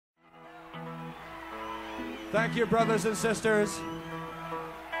Thank you, brothers and sisters.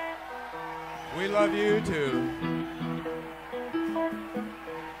 We love you too.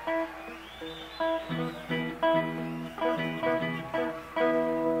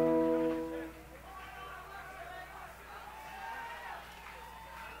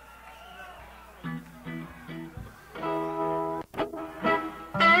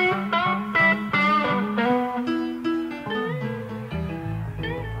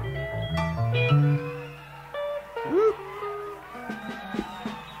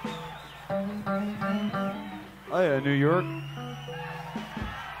 Hiya, New York.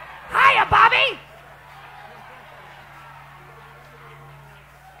 Hiya, Bobby!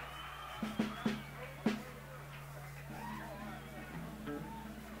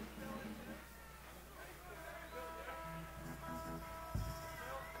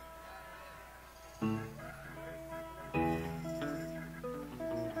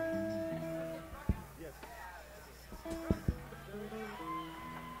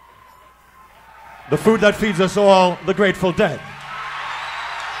 The food that feeds us all, the Grateful Dead.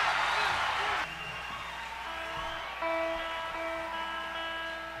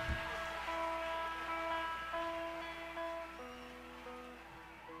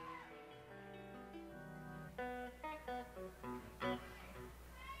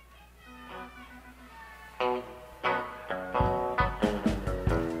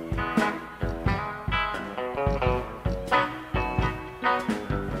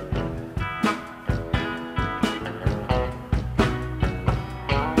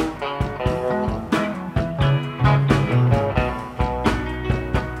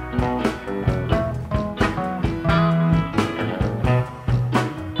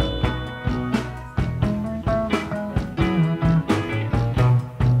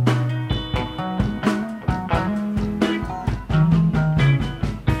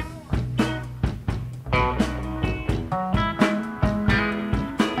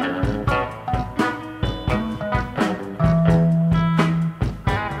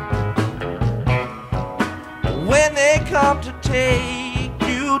 come to take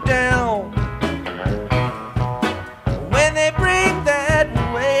you down. When they bring that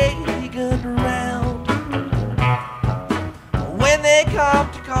wagon around, when they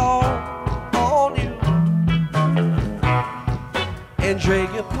come to call on you and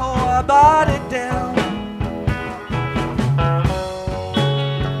drag your poor body down.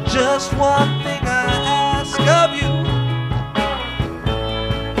 Just one thing I ask of you,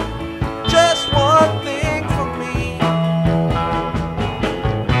 just one thing from me.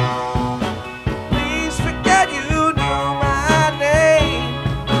 Please forget you knew my name,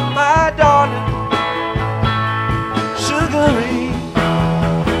 my darling Sugaree.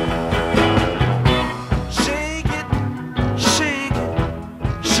 Shake it,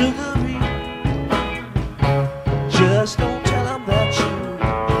 Sugaree. Just don't tell them that you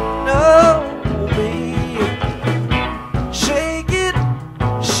know me. Shake it,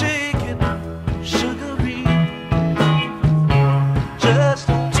 Sugaree. Just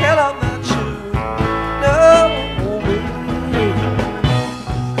don't tell them that you know me.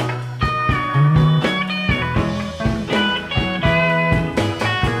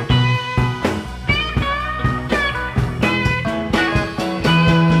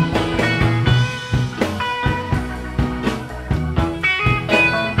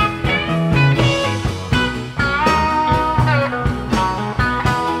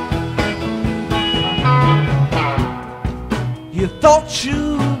 You thought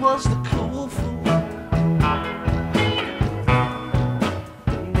you was the cool fool,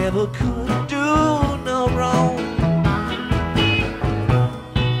 never could do no wrong.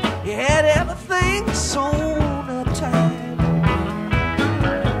 You had everything so uptight.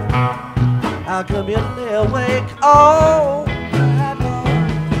 How come you lay awake all night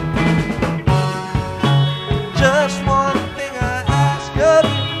long? Just one thing I ask of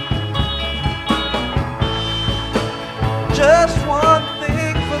you, just one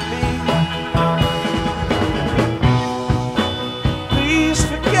thing for me. Please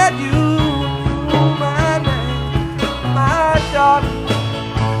forget you knew my name, my darling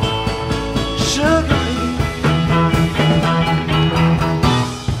Sugaree.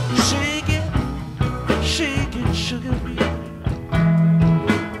 Shake it, Sugaree.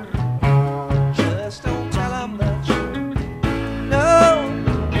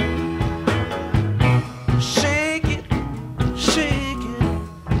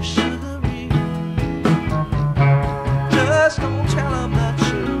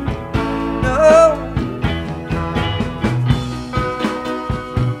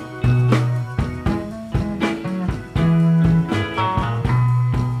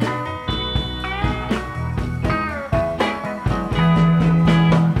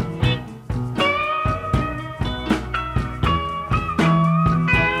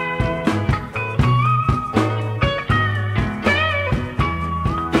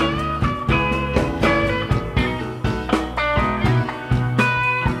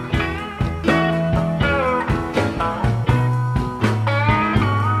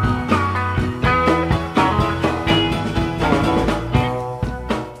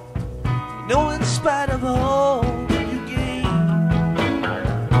 spite of all you gain,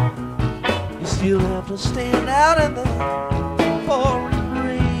 you still have to stand out in the pouring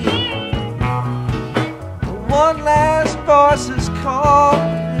rain. One last voice is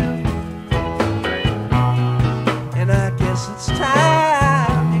calling you, and I guess it's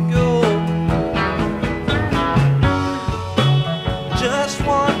time you go. Just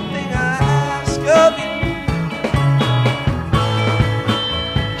one thing I ask of you,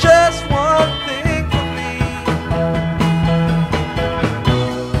 just one thing for me.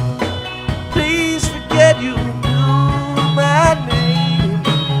 Please forget you knew my name,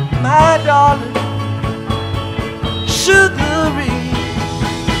 my darling Sugaree.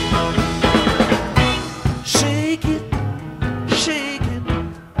 Shake it, shake it,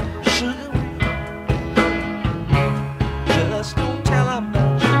 Sugaree. Just don't tell her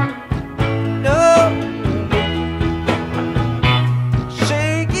about you. No.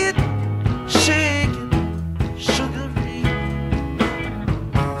 Shake it, Sugaree.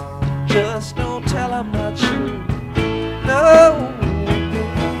 Just don't tell her about you. No.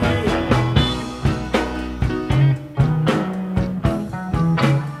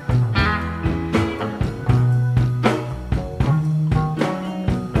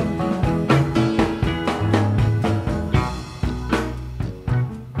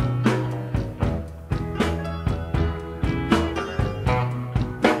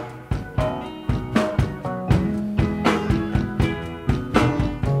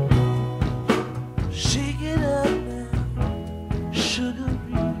 Shake it up now,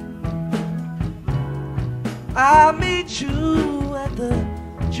 Sugaree. I'll meet you at the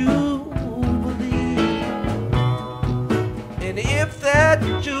Jubilee, and if that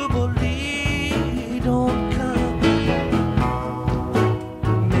Jubilee don't come,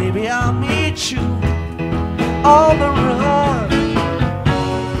 maybe I'll meet you on the run.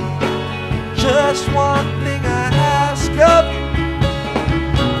 Just one thing I ask of you,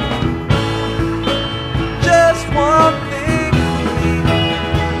 just one thing for me.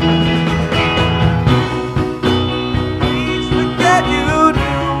 Please forget you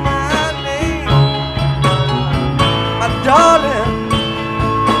knew my name, my darling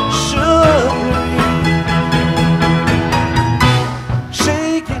Sugaree.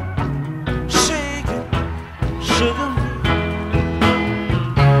 Shake it, Sugaree.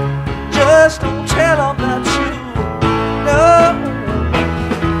 Just don't tell them that you know.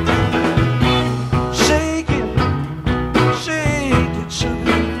 Shake it,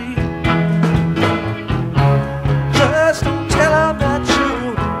 Sugaree. Just don't tell them that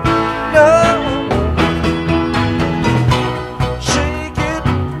you know. Shake it,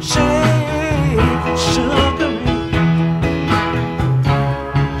 Sugaree.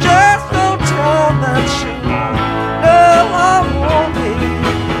 Just don't tell them that you know I won't be.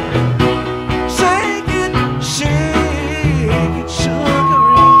 Shake it, Sugaree.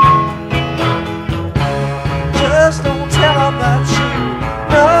 Just don't tell them that you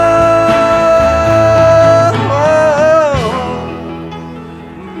know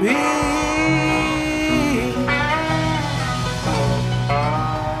me.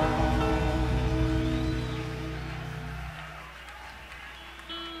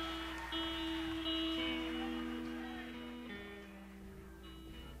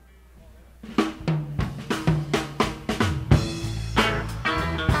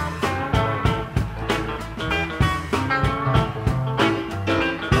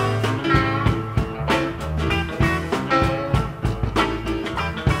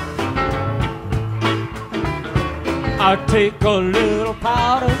 I take a little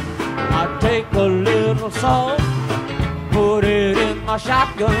powder, I take a little salt, put it in my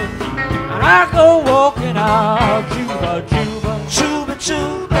shotgun, and I go walking out, Juba, Juba, Chuba,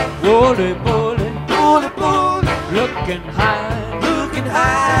 chuba, woolly, bully, bully, bully, looking high, looking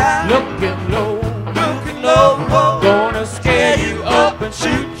high, looking low, looking low. gonna scare you up and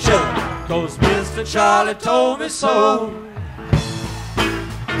shoot you, 'cause Mr. Charlie told me so.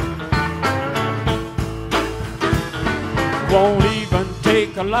 Won't even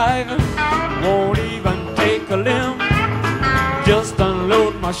take a life, won't even take a limb. Just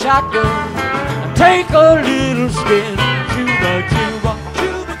unload my shotgun and take a little spin. Juba, Juba,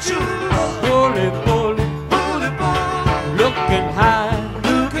 Chuba, chuba, bully, bully, bully, bully, looking high,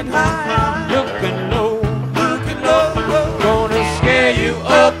 looking high, looking low, looking low. gonna scare you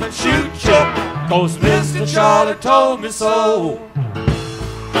up and shoot you, 'cause Mr. Charlie told me so.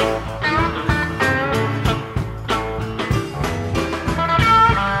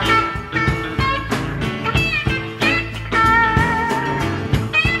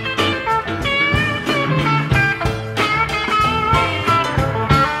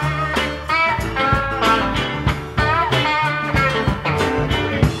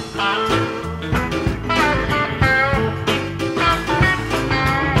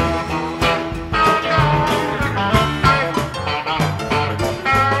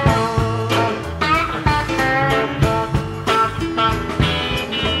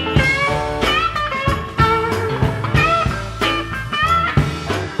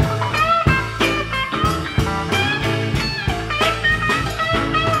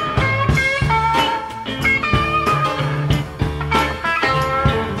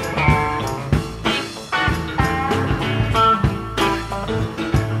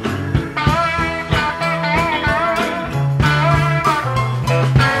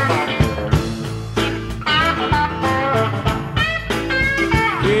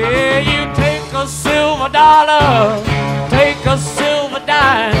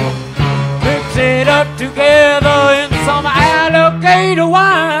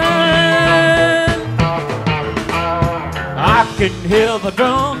 can hear the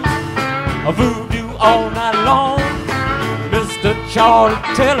drum, a voodoo all night long. Mr. Charlie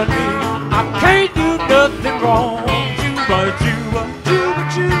telling me I can't do nothing wrong. Juba, juba, juba,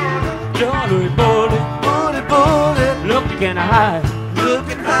 juba, Charlie bully, bully, bully, looking high,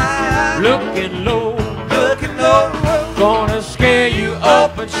 looking low, gonna scare you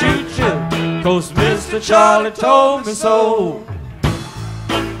up and shoot you, 'cause Mr. Charlie told me so.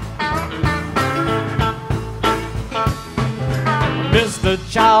 Mr.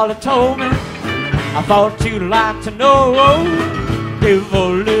 Charlie told me, I thought you'd like to know. Give a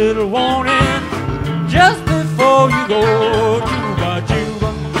little warning just before you go. Juba, juba,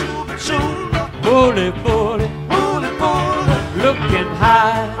 juba, juba, bully, bully, bully, bully, looking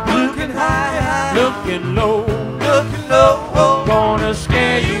high, looking low, gonna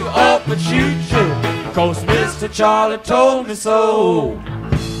scare you up and shoot you, 'cause Mr. Charlie told me so.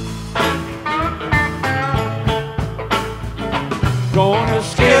 Gonna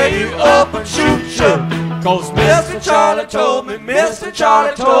scare you up and shoot you, 'cause Mr. Charlie told me, Mr.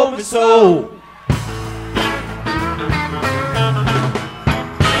 Charlie told me so.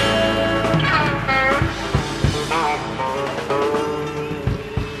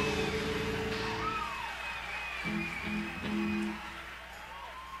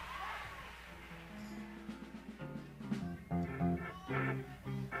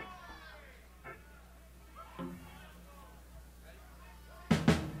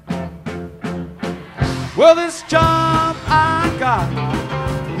 Well, this job I got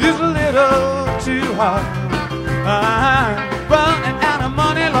is a little too hard. I'm running out of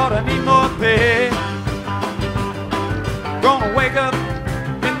money, Lord, I need more pay. Gonna wake up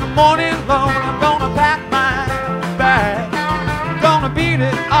in the morning, Lord, I'm gonna pack my bag. Gonna beat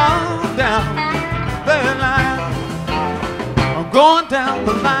it all down the line. I'm going down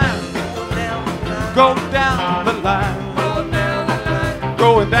the line, go down the line,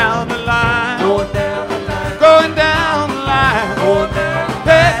 going down the line, going down the line.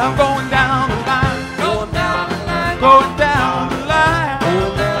 Hey, I'm going down the line, going down the line.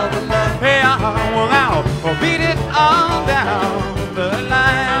 Hey, well, I'll beat it all down the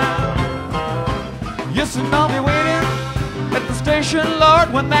line. Yes, and I'll be waiting at the station,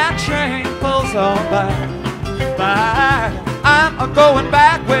 Lord, when that train pulls on by. I'm going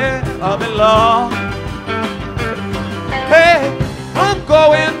back where I belong. Hey, I'm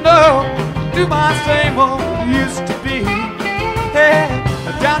going up to my same old used to be. Hey,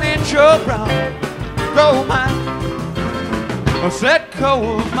 down in Joe Brown, coal mine. I said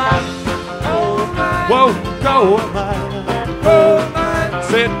coal mine, whoa, coal mine,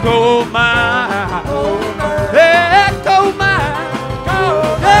 said coal mine, hey, coal mine,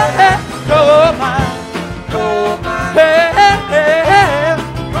 hey, coal mine, hey,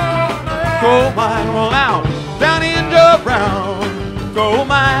 coal mine. Well, now down in Joe Brown, coal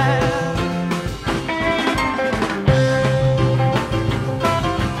mine.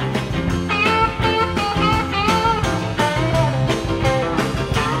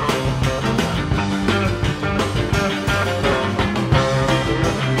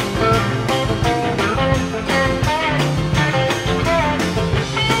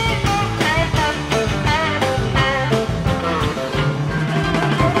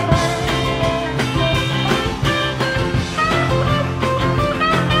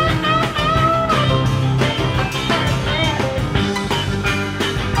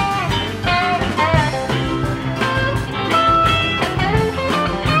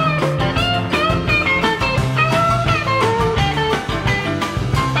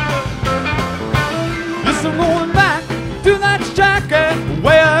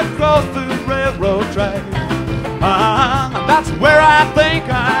 Track. That's where I think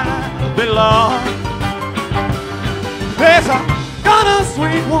I belong. There's a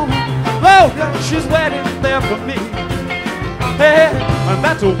sweet woman, oh, she's waiting there for me. Hey, and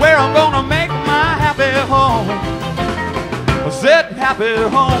that's where I'm gonna make my happy home. I said happy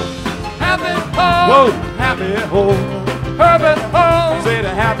home, whoa, happy home, said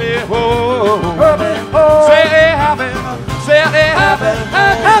happy home, say happy, say happy,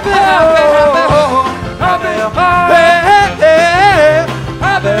 happy home. Happy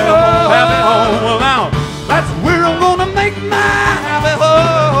home. Well, now that's where I'm gonna make my happy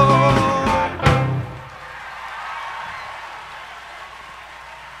home.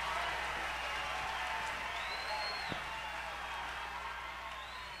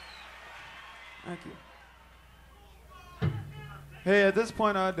 Thank you. Hey, at this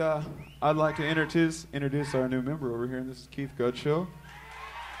point, I'd like to introduce our new member over here, and this is Keith Goodshow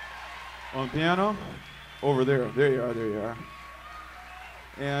on piano. Over there, there you are.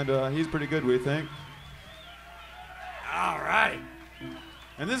 And he's pretty good, we think. All right.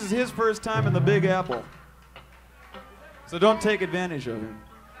 And this is his first time in the Big Apple. So don't take advantage of him.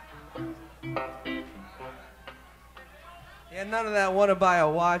 Yeah, none of that want to buy a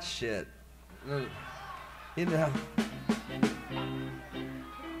watch shit. You know.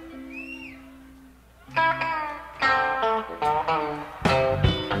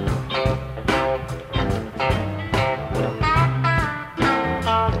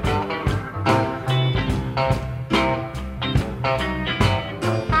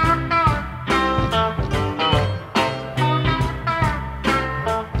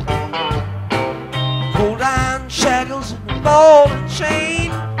 Gold iron shackles and a ball and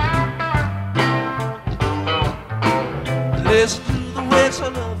chain. Listen to the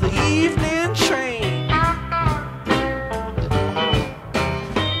whistle of the evening train.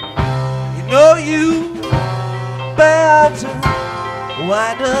 You know you bound to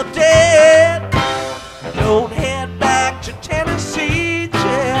wind up dead. Don't head back to Tennessee,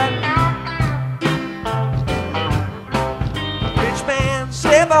 Jet. Rich man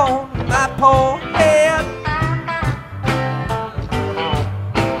save on my poor head.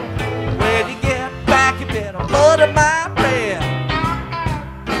 When you get back, you better butter my bread.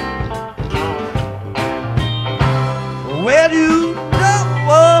 Well, you know,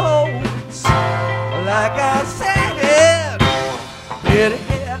 like I said, better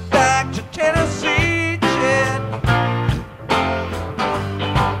head back to Tennessee, Jet.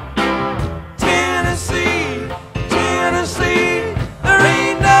 Tennessee, Tennessee, there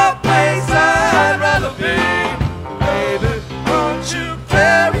ain't no place I'd rather be. Baby, won't you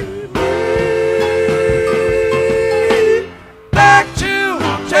carry me back to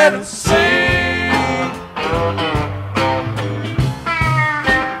Tennessee?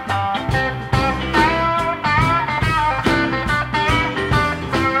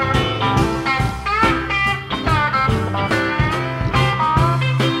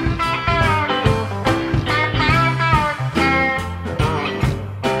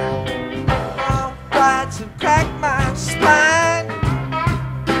 Bites and crack my spine.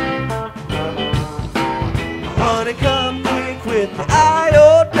 Honey, come quick with the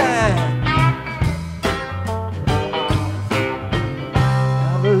iodine.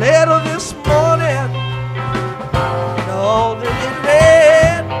 I've a letter this morning, and all that it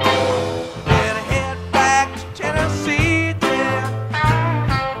read. Better head back to Tennessee, Jet.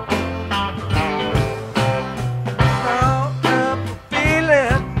 Now I'm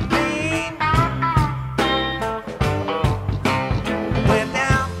feeling mean. Went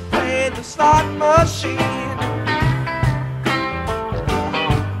down, played the slot machine.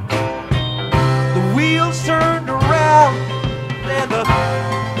 The wheels turned around and the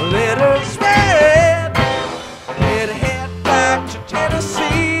letters read. Better head back to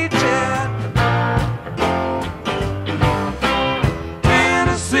Tennessee, Jet.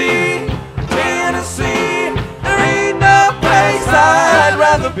 Tennessee, Tennessee, there ain't no place I'd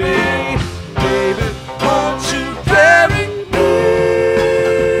rather be. Baby, won't you carry me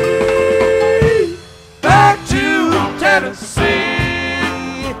back to Tennessee?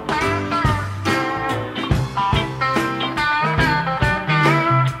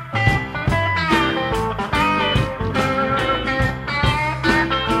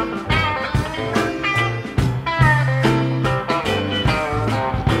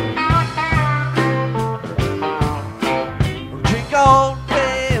 Drink all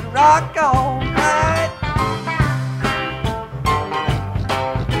day and rock all night.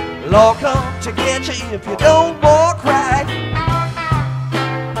 Law come to get you if you don't walk right.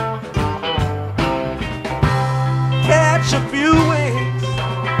 Catch a few wings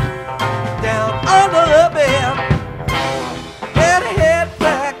down under the bed. Better head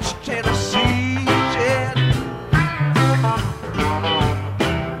back to Tennessee, Jet.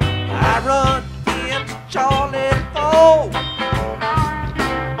 I run into Charlie Ford.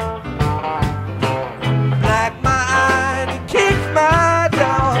 Black my eye and kick my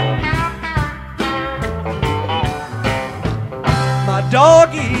dog. My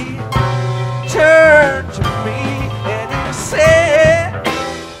doggy turned to me and he said,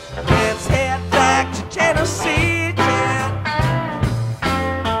 let's head back to Tennessee, Jet.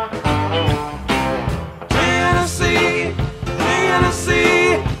 Tennessee,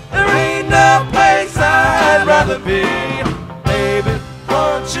 Tennessee, there ain't no place I'd rather be. Baby,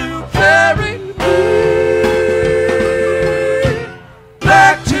 won't you carry me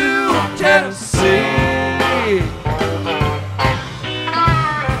back to Tennessee?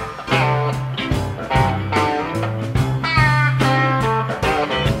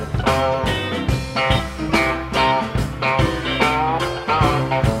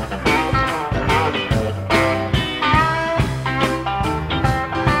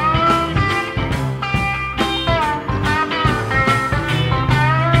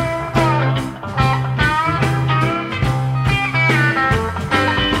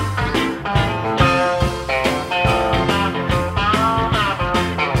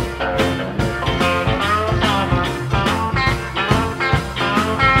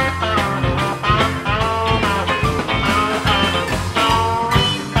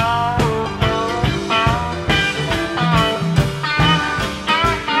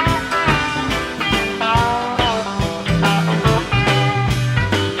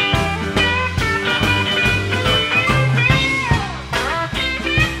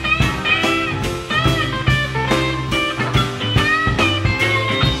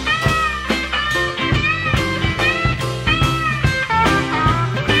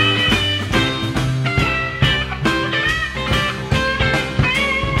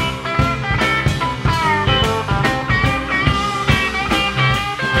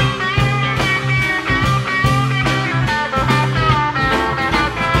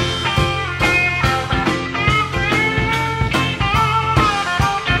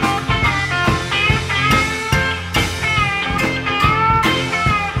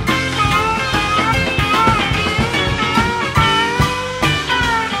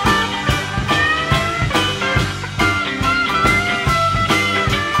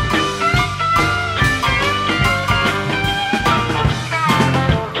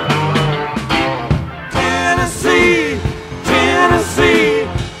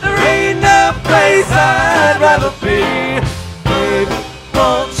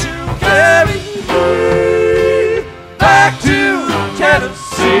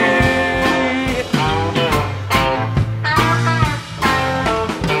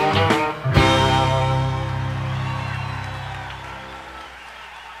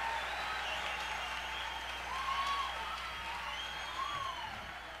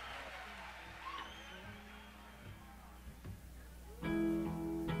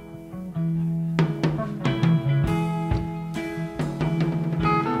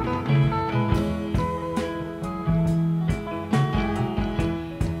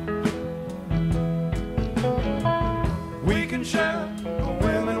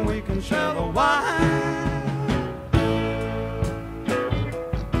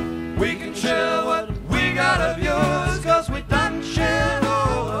 We can share what we got of yours, 'cause we done shared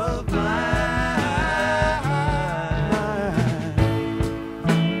all of mine.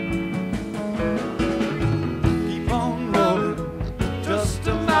 Keep on rolling, just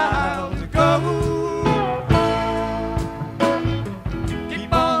a mile to go.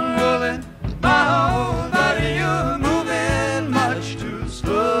 Keep on rolling, my old body, you're moving much too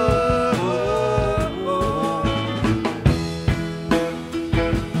slow.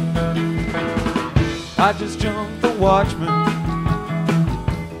 I just jumped the watchman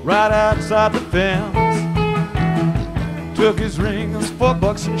right outside the fence. Took his ring, his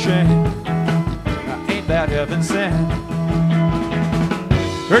 $4 and change. Now ain't that heaven sent?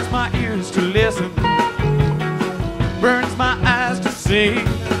 Hurts my ears to listen, burns my eyes to see.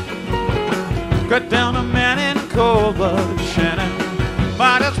 Cut down a man in cold blood, Shannon,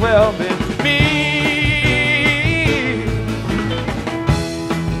 might as well be me.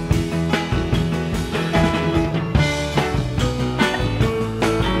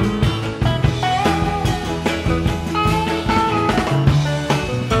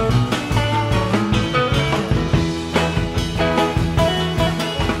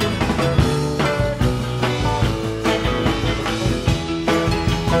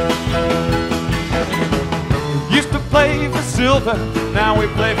 Play for silver, now we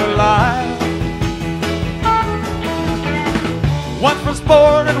play for life. Once for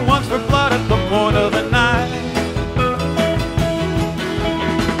sport and once for blood at the point of the knife.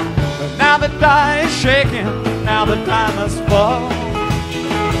 But now the die is shaking, now the time has fall.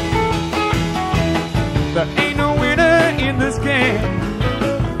 There ain't no winner in this game.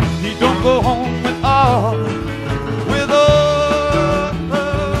 He don't go home with all, with all.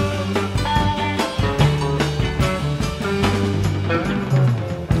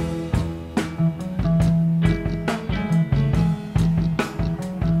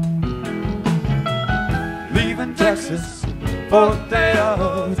 Texas, 4th day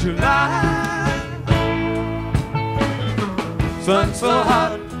of July. Sun so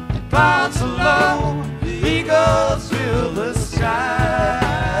hot, clouds so low, eagles fill the sky.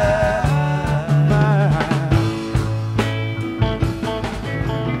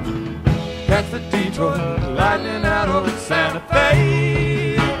 Catch the Detroit Lightning out of Santa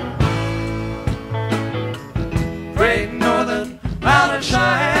Fe. Great Northern Mountain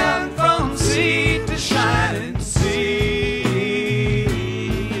Cheyenne, from sea to shining sea.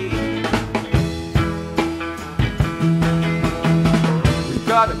 We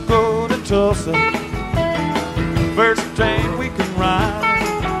gotta go to Tulsa, first train we can ride.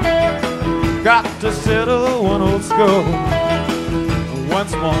 Got to settle one old score,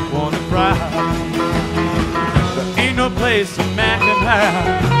 once more born to pride. There ain't no place a man can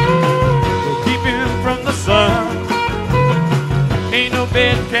hide to keep him from the sun. Ain't no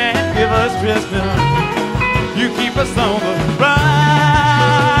bed can give us Christmas. You keep us on the run.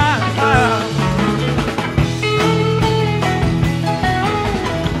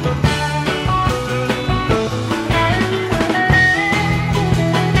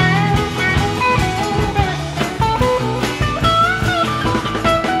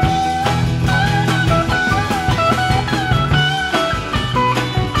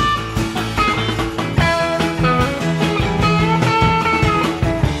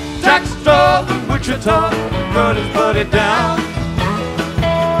 Wichita, cut his buddy down.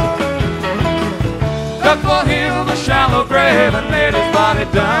 Dug for him a shallow grave and laid his body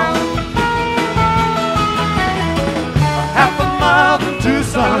down. Half a mile from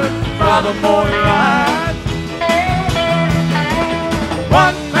Tucson by the morning light.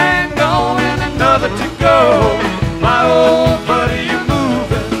 One man gone and another to go. My old buddy, you're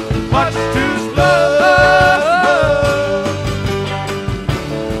moving much too slow.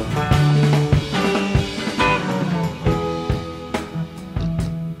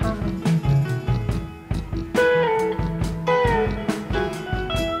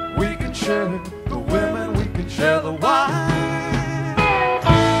 The women, we can share the wine.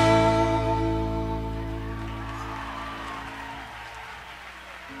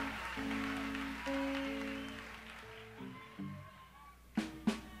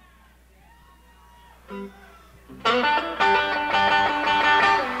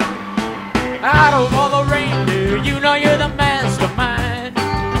 Out of all the reindeer, you know you're the mastermind.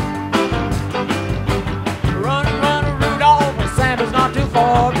 Run, run, Rudolph, and Santa's not too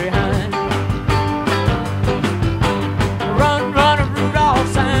far behind. Run, run, Rudolph,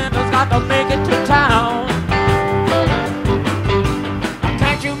 Santa's got to make it to town.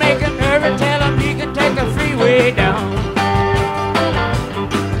 Can't you make him nervous? Tell him he can take the freeway down.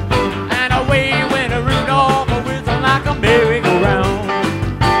 And away went a Rudolph, whistling like a merry-go-round.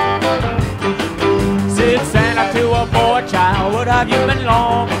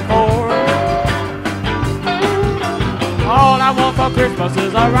 Christmas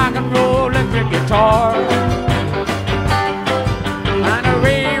is a rock and roll electric guitar. And a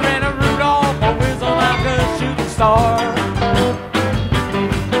rave and a Rudolph, a whistle like a shooting star.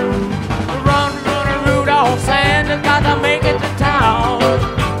 Run, run, a Rudolph, Santa's got to make it to town.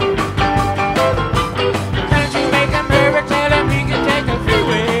 Can't you make him hurry, tell him he can take the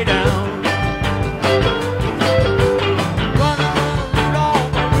freeway down. Run, run, a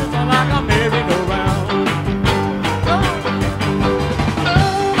Rudolph, a whistle like a merry-go-round.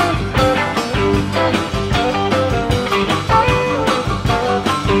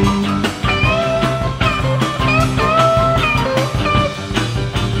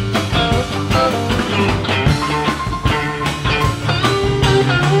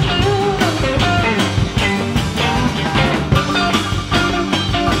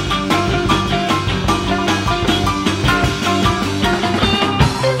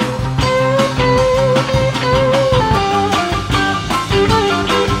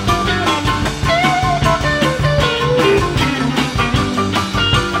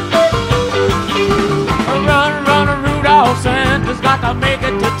 Santa's got to make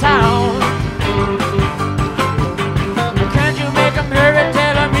it to town. Can't you make him hurry,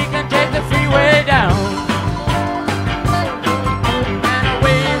 tell him he can take the freeway down. And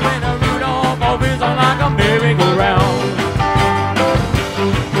away went a Rudolph, always on like a merry-go-round.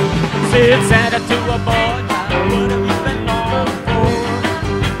 Said Santa to a boy, child, what have you been longing for?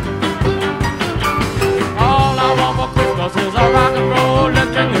 All I want for Christmas is a rock and roll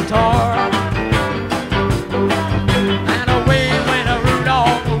electric guitar.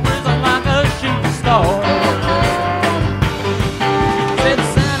 Said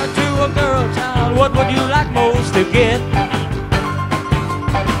Santa to a girl child, what would you like most to get?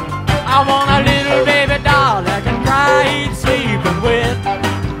 I want a little baby doll that can cry, eat, sleep, and wet.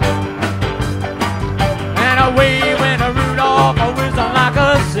 And away went a Rudolph, a whistling like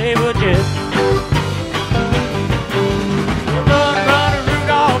a saber jet. Run, run, a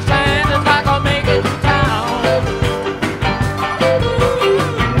Rudolph, Santa's not gonna make it to town.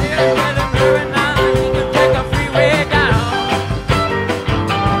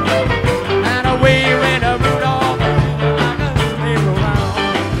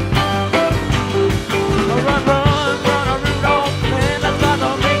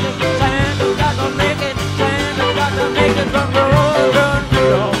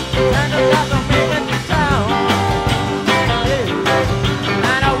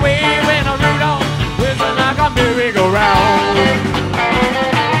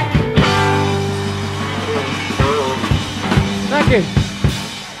 Thank you.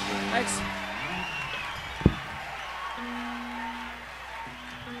 Thanks.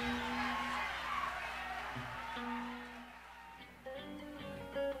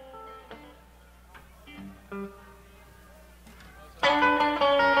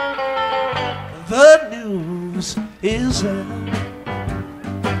 The news is out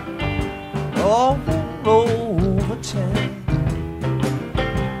all over town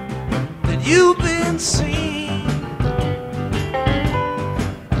that you've been seen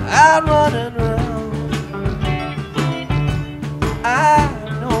out running around. I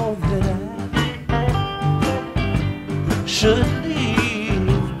know that I should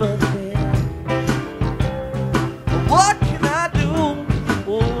leave, but then what can I do?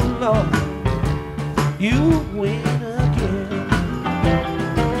 Oh Lord, you win again.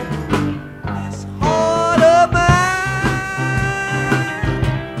 This heart of mine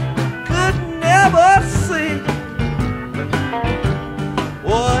could never see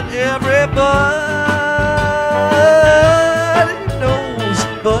what everybody knows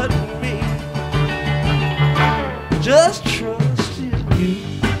but me. Just trust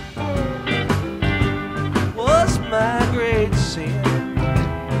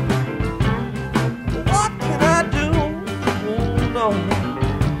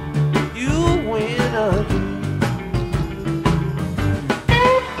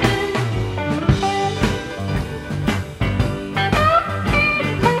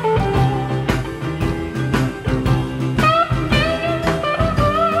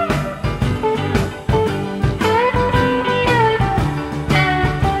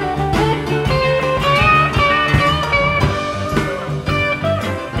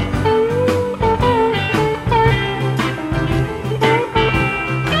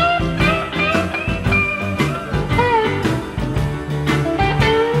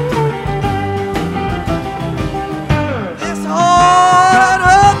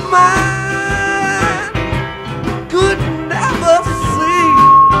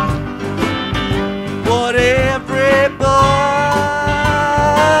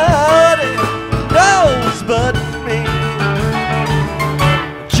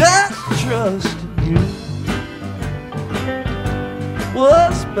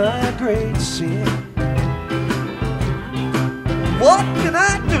was my great sin. What can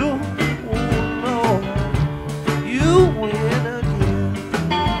I do? Oh, no, you win again.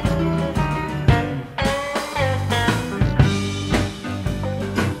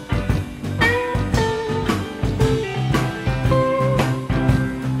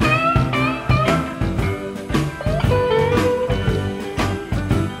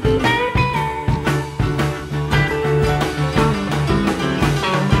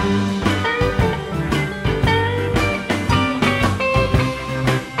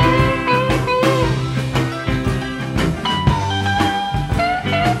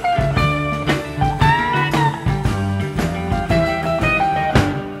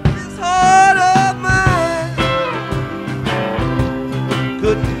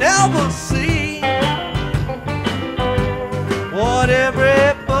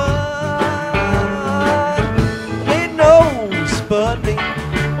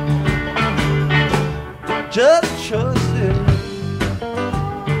 Just trust it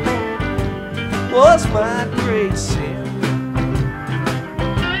was my great sin.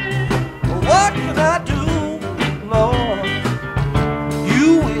 What can I do, Lord?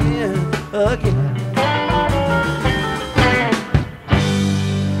 You win again.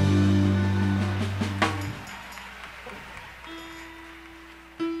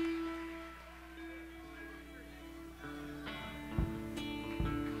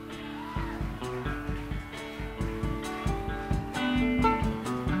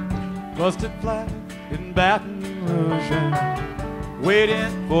 Busted flat in Baton Rouge and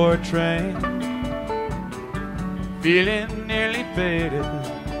waiting for a train, feeling nearly faded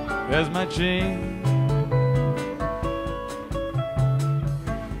as my jeans.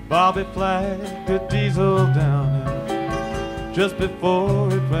 Bobby flagged the diesel down and just before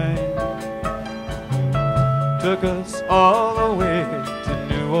it rained, took us all the way to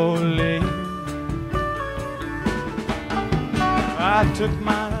New Orleans. I took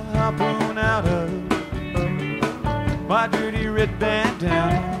my harpoon out of my dirty red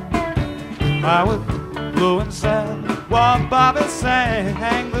bandana. I was blowing sad while Bobby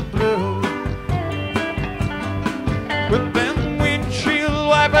sang the blues. With them windshield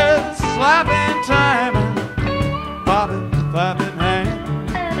wipers slapping time and Bobby clapping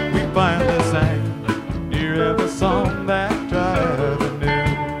hand, we finally sang near every song that driver knew.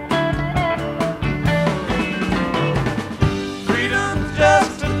 Freedom's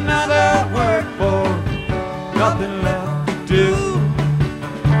just another word for nothing left to do.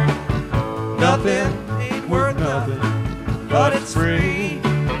 Nothing ain't worth nothing, but it's free.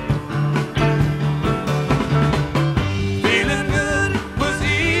 Feeling good was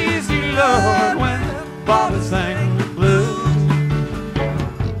easy, Lord, when Bobby sang the blues.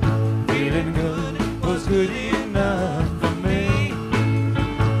 Feeling good was good enough for me.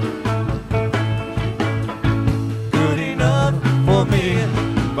 Good enough for me,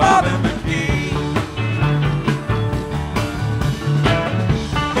 Bobby McGee.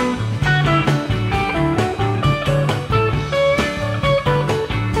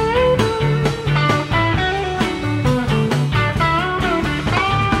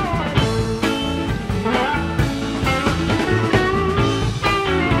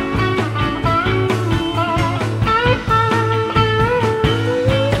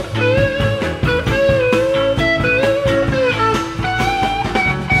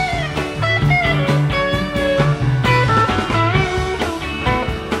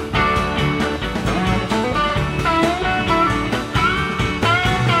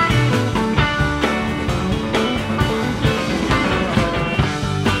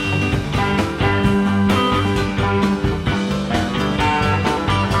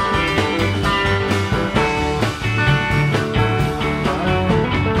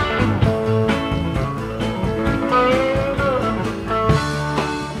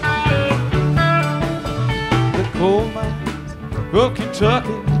 From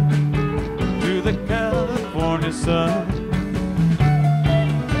Kentucky to the California sun,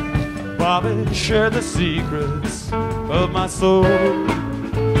 Bobby shared the secrets of my soul,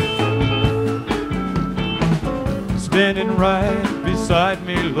 standing right beside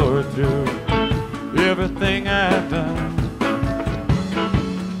me, Lord, through everything I've done.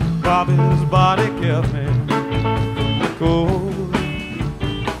 Bobby's body kept me from the cold.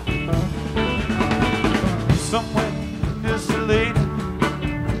 Somewhere lady,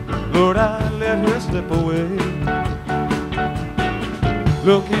 Lord, I let her slip away,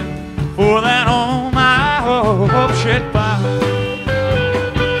 looking for that home I hope she'd find.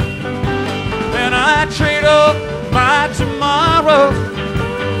 And I trade up my tomorrow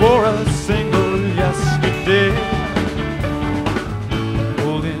for a single yesterday.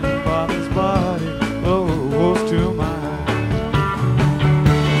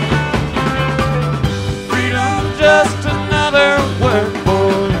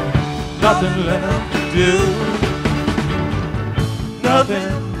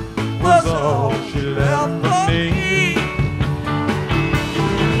 nothing was all she left for me.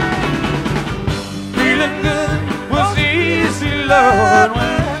 Feeling good was easy, Lord,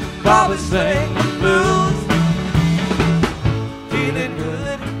 when Bobby sang the blues. Feeling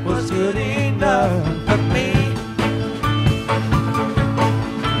good was good enough for me.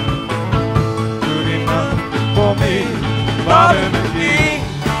 Good enough for me, Bobby McGee.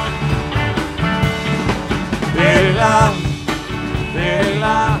 Be-la,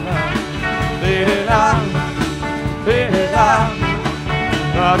 be-la, be-la, be-la,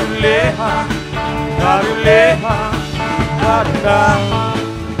 da-da-le-ha, da-da-le-ha, da-da-da.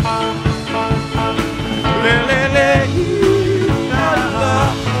 Le-le-le, la-la,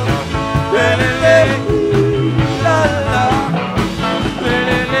 le-le-le, la-la,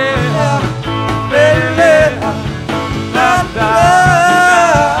 le-le-le-ha, le-le-le-ha, la-da.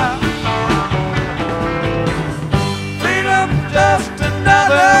 Just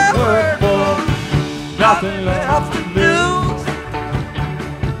another word for nothing left to lose.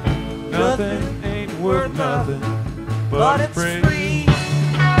 Nothing ain't worth nothing, but it's free.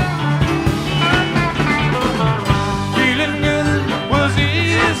 Feeling good was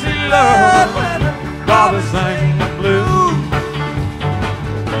easy, Lord, when Bobby sang the blues.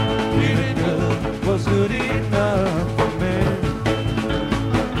 Feeling good was good enough for me.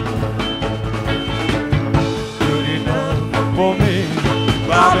 For me,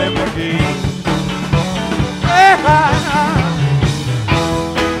 Bobby McGee. Hey,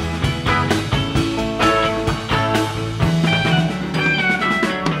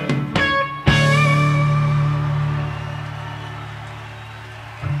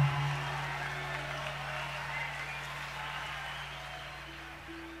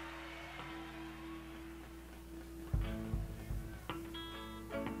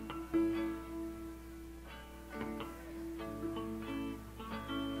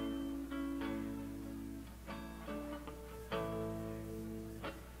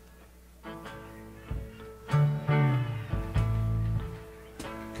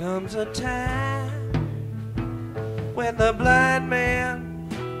 comes a time when the blind man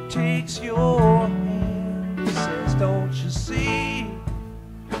takes your hand and says, don't you see?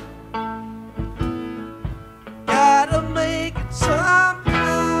 Gotta make it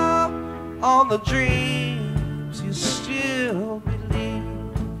somehow on the dreams you still believe.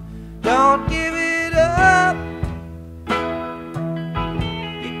 Don't give it up.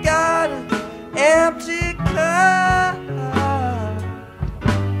 You got an empty cup.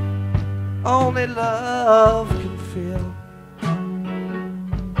 Only love can fill.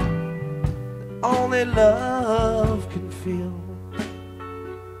 Only love can fill.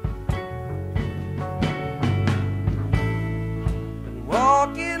 Been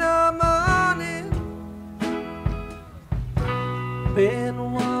walking all morning,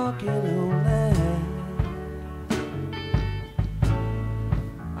 been walking all night.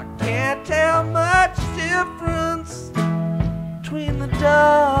 I can't tell much difference between the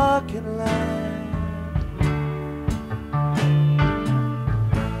dark and light.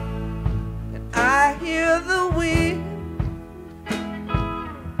 And I hear the wind,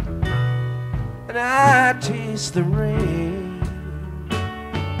 and I taste the rain.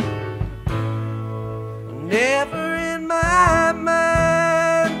 Never in my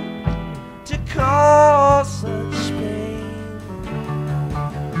mind to cause such pain.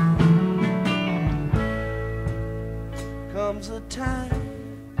 Comes a time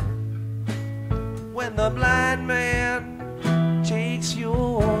when the blind man takes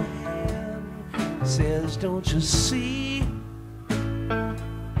your hand, says, don't you see?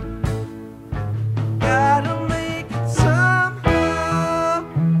 Gotta make it somehow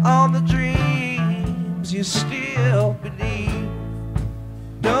on the dreams you still believe.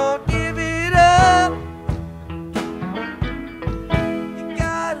 Don't give it up. You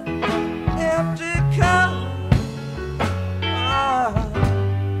got an empty cup.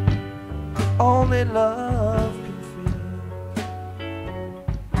 Only love can fill.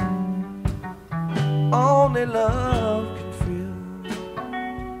 Only love can fill.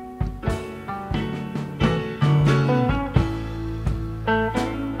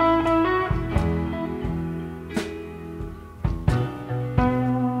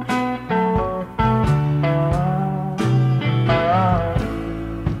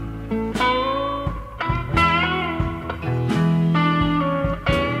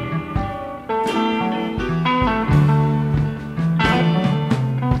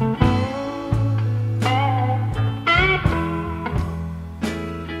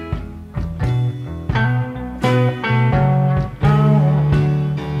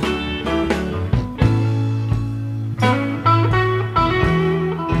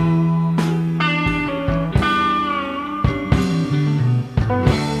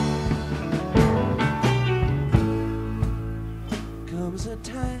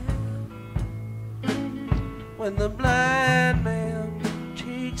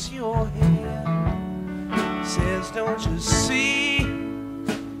 don't you see?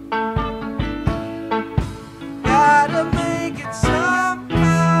 Gotta make it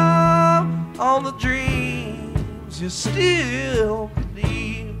somehow on the dreams you still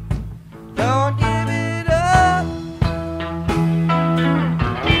believe. Don't give it up.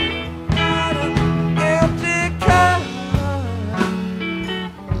 Got an empty cup.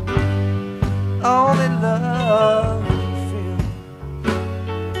 Only love can fill.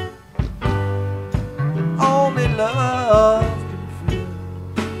 Only love can fill.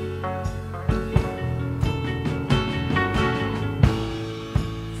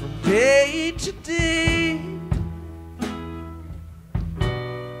 From day to day,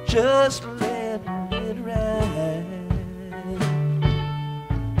 just letting it ride.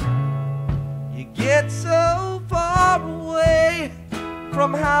 You get so far away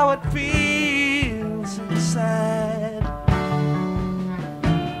from how it feels inside.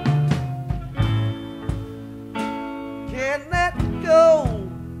 Can't let go,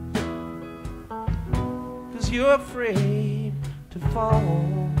 'cause you're afraid to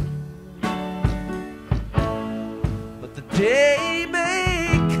fall. But the day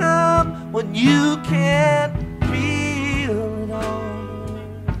may come when you can't feel it all.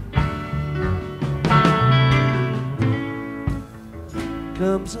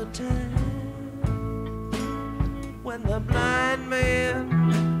 Comes a time when the blind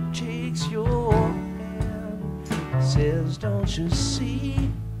man takes your hand, says, don't you see?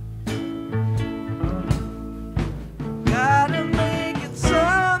 Gotta make it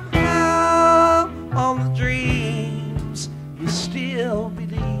somehow on the dreams you still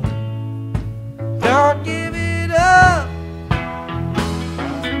believe. Don't give it up.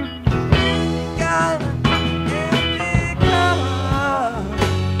 Got an empty cup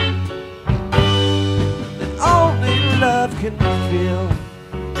that only love can fill.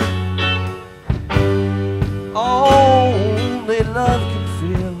 Only love can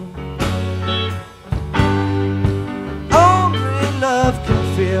fill. Only love can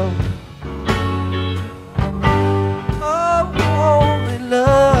fill. Oh, only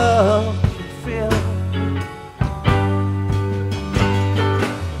love can fill.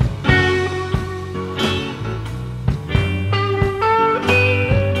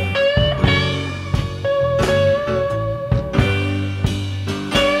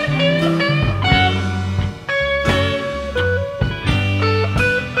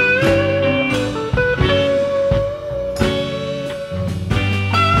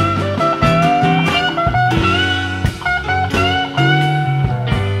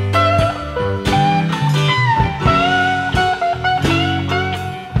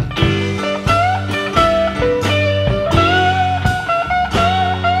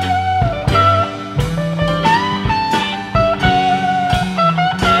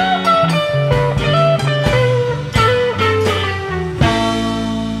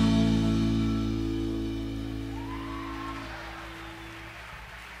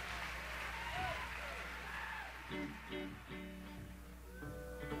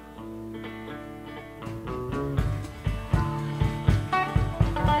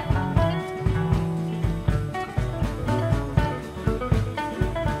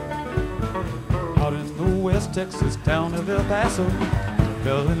 Texas town of El Paso,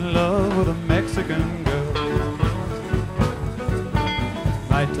 fell in love with a Mexican girl.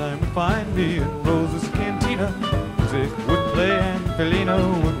 Nighttime would find me in Rose's cantina, music would play and Felina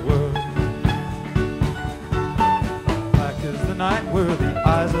would whirl. Black as the night were the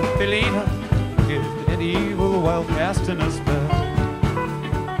eyes of Felina, wicked and evil while casting a spell.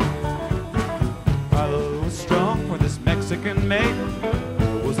 My love was strong for this Mexican maiden,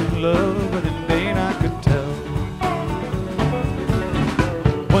 I was in love but in vain I could tell.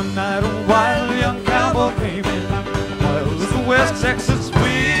 One night a wild young cowboy came in, wild as the West Texas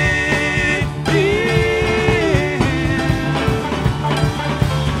wind.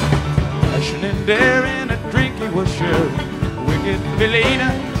 Passion and daring, a drink he was sharing, wicked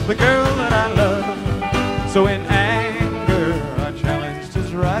Felina, the girl that I love. So in anger I challenged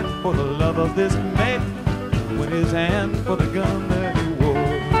his right for the love of this maiden, went his hand for the gun that he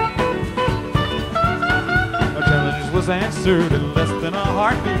wore. My challenge was answered in less than a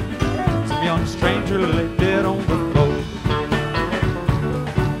heartbeat. Some young stranger lay dead on the floor.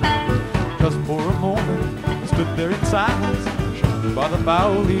 Just for a moment I stood there in silence, shocked by the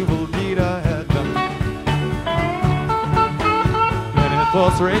foul evil deed I had done. Many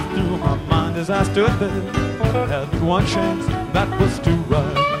thoughts raced through my mind as I stood there. I had one chance, that was to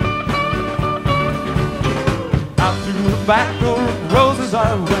run. Out through the back door of Roses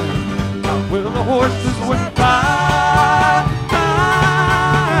I ran, out where the horses went by.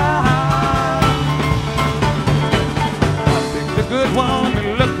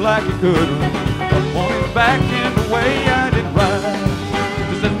 like he could run. I wanted back in the way I did ride,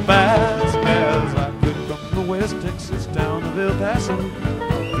 just as fast as I could from the West Texas town of El Paso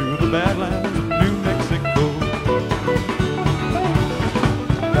through the Badlands of New Mexico.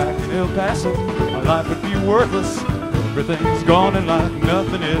 Back in El Paso, my life would be worthless. Everything's gone and like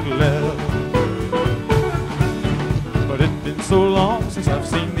nothing is left. But it's been so long since I've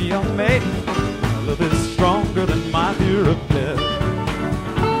seen the young maiden. My love is stronger than my fear of death.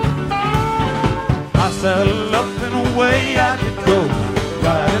 I saddle up and away I could go,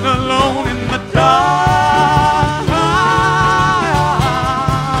 riding alone in the dark.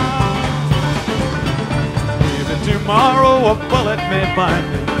 Maybe tomorrow a bullet may find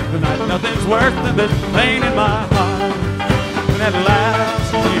me. Tonight nothing's worse than this pain in my heart. And at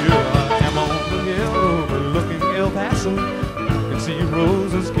last here I am on the hill overlooking El Paso. I can see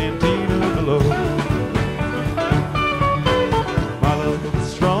Rosa's cantina below. My love is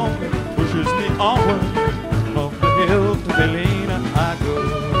strong, it pushes me onward. From the hill to Helena I go.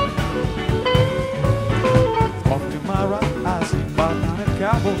 Off to my right I see 5-9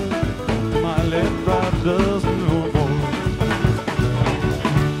 cowboys. To my left drive dozen or more.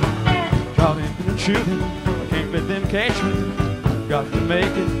 Shooting, I can't let them catch me. I've got to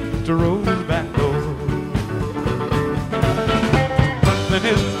make it to Rosa's back door. Something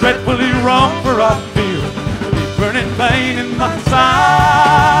is dreadfully wrong, for I feel the burning pain in my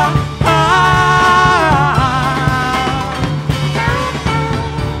side.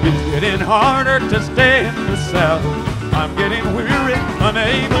 It's getting harder to stay in the saddle. I'm getting weary,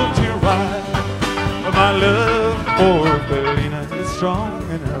 unable to ride. But my love for Felina is strong,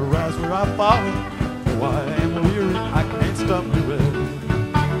 and I rise where I fall. Oh, I am weary, I can't stop to rest.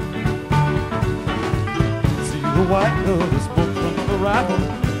 See the white of the smoke from the rifle.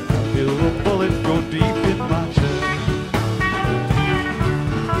 I feel a bullet go deep in my chest.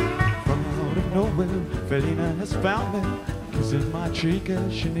 From out of nowhere, Felina has found me, kissing my cheek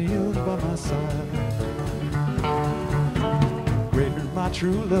as she kneels by my side. Greater my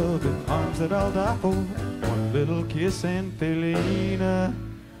true love in arms that I'll die for. One little kiss and Felina,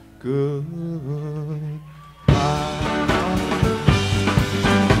 goodbye.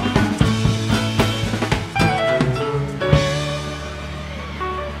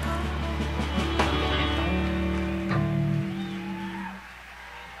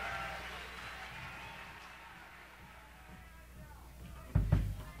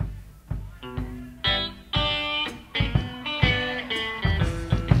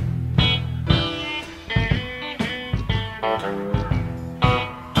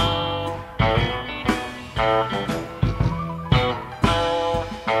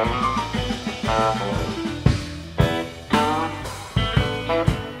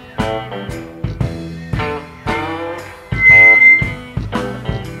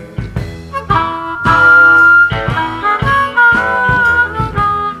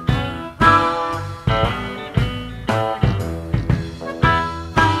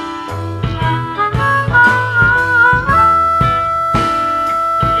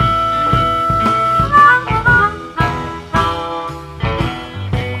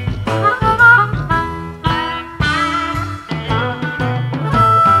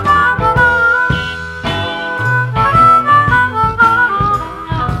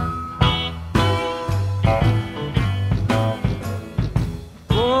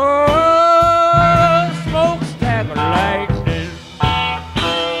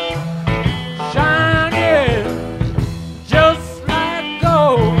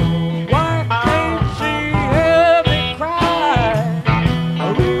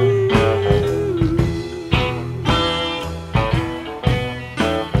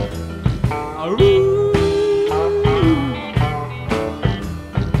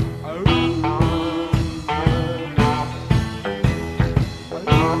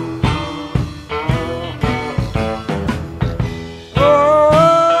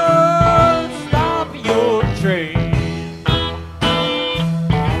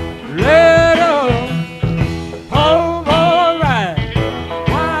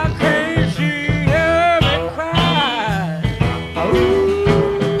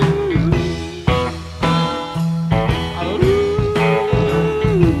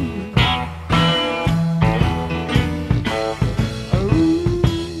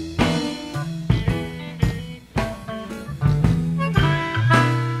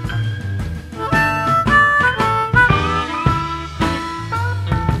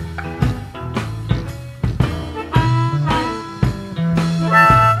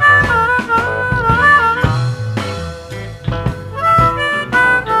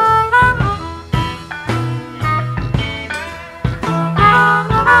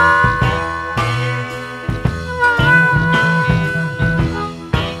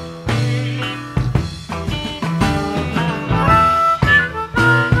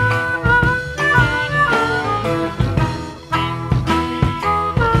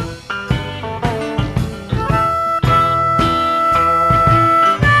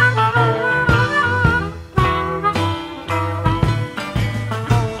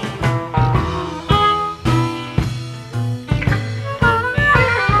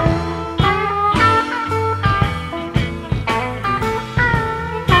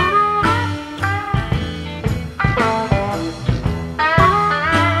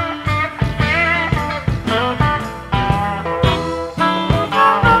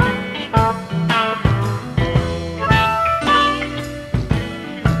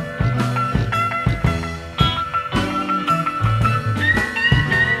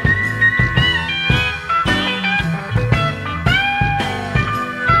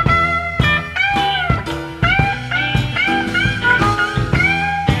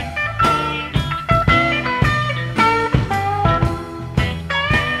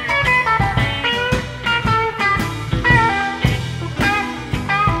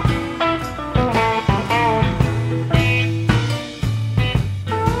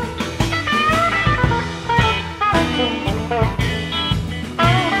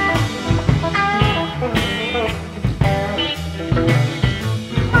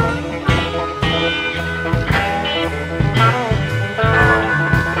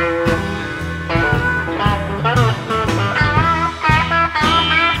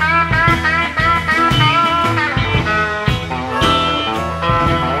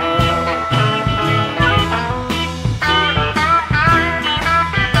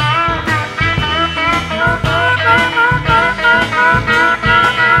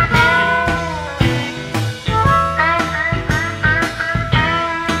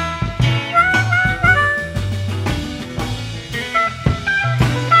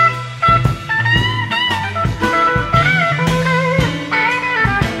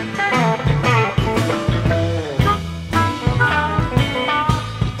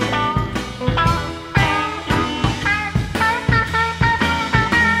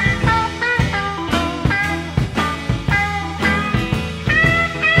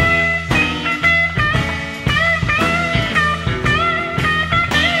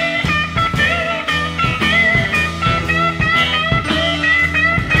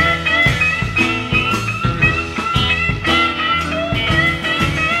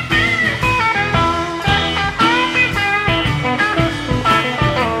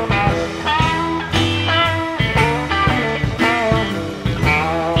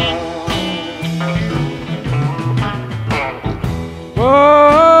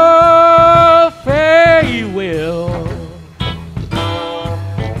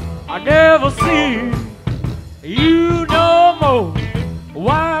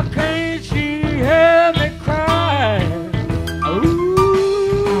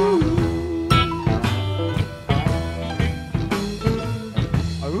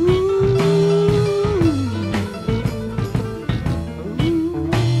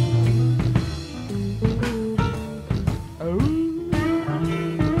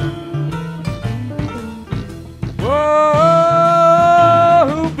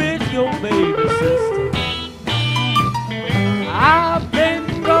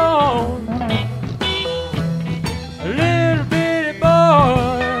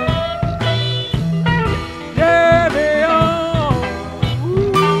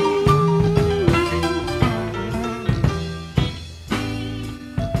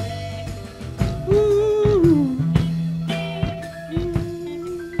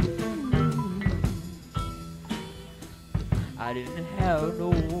 I didn't have no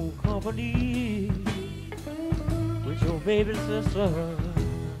company with your baby sister.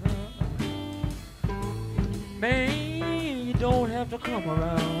 Man, you don't have to come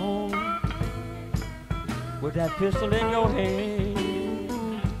around with that pistol in your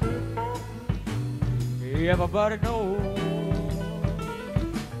hand. Everybody knows.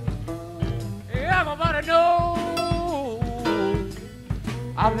 Everybody knows.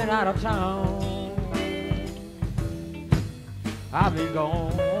 I've been out of town. I've been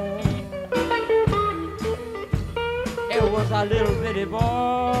gone. It was a little bitty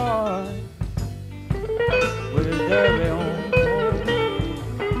boy with his derby on.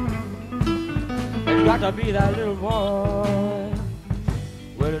 It got to be that little boy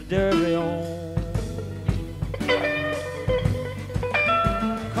with his derby on.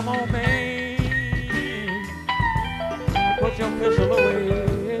 Come on, man, put your pistol away.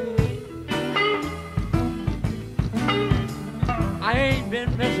 I ain't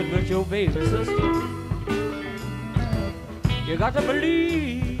been messing with your baby sister. You got to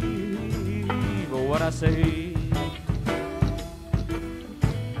believe what I say.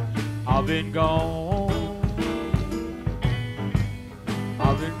 I've been gone.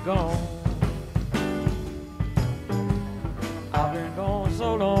 I've been gone. I've been gone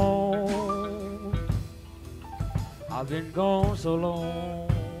so long. I've been gone so long.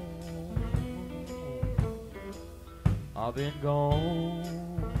 I've been gone.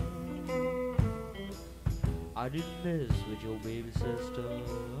 I didn't mess with your baby sister.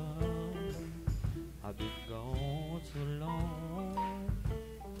 I've been gone so long.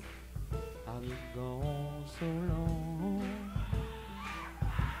 I've been gone so long.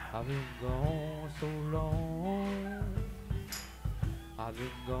 I've been gone so long. I've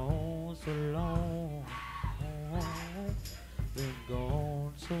been gone so long. Been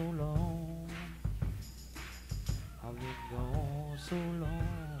gone so long. I've been gone so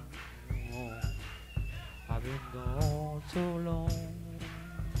long. I've been gone so long.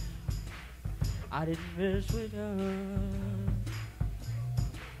 I didn't mess with her.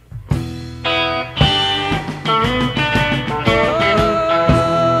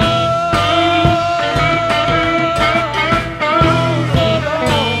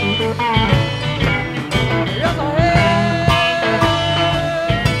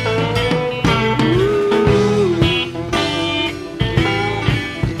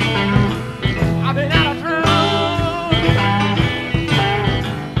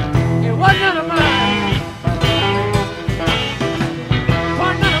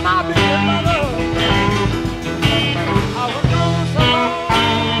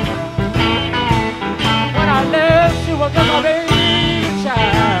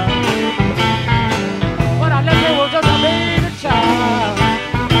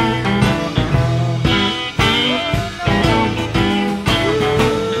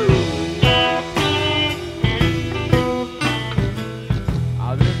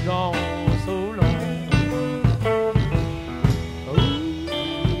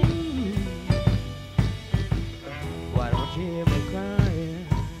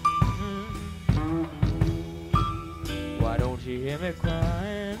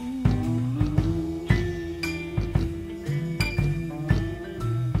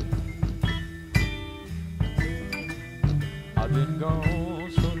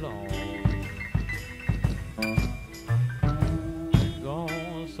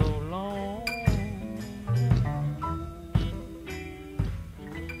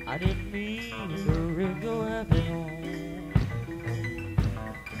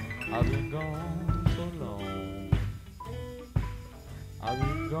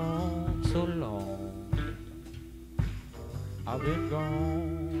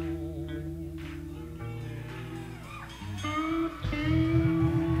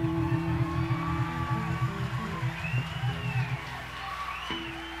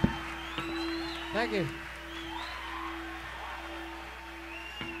 Thank you.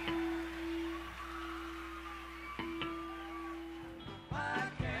 I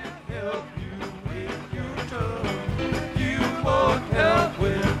can't help you with your trouble. You won't help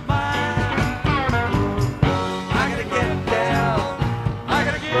with mine. I gotta get down. I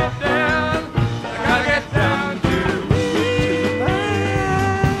gotta get down. I gotta get down to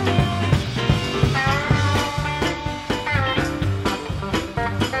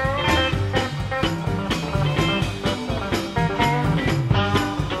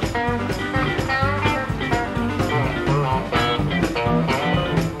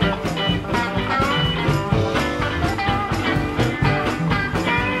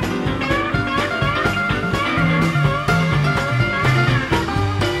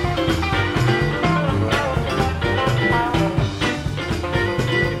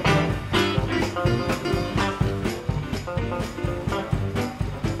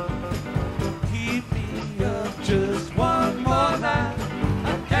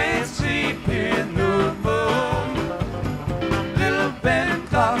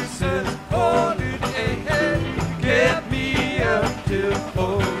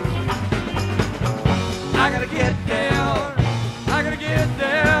get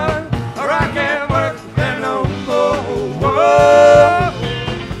down, or I can't work there no more. Whoa.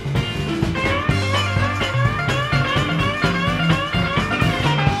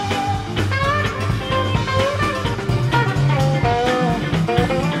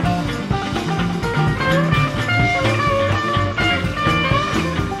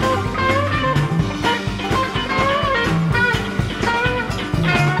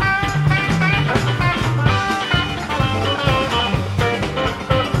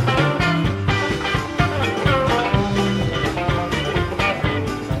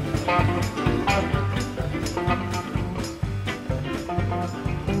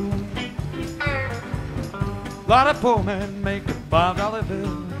 A lot of poor men make a $5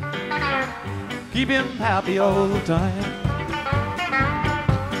 bill, keep him happy all the time.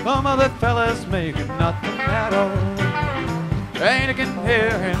 Some other fellas make nothing at all, ain't I can hear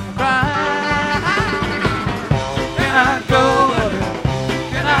him cry. Can I go?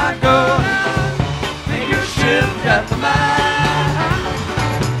 Can I go? Think you should got the mind.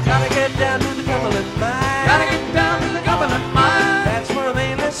 Gotta get down to the Cumberland mine. Gotta get down to the Cumberland mine. That's where I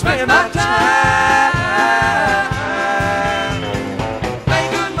mainly Spend spend my my time. time.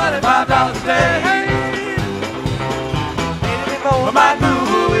 $5 a day. I might move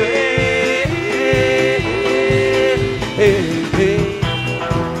away. Hey, hey.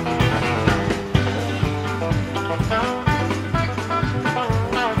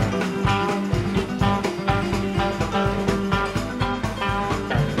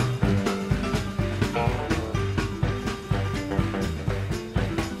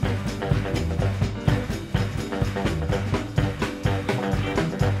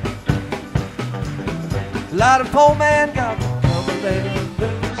 A lot of poor man got the Cumberland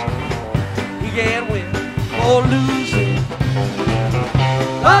Blues. He can't win or lose it.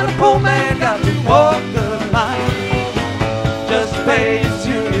 A lot of poor man got to walk the line just to pay his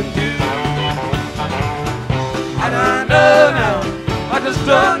union due. And I know now, I just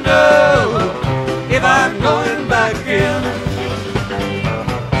don't know if I'm going back in.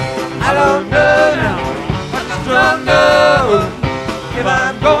 I don't know now, I just don't know if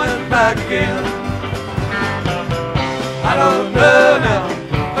I'm going back in. I don't know now,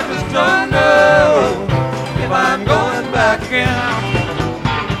 I just don't know if I'm going back in.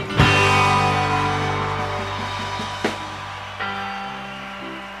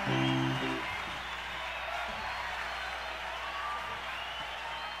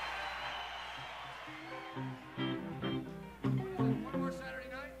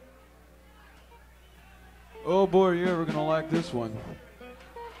 Oh boy, are you ever gonna like this one?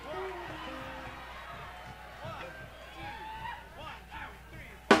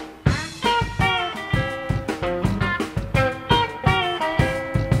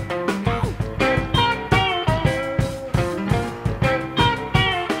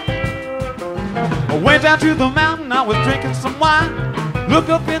 Went down to the mountain, I was drinking some wine. Looked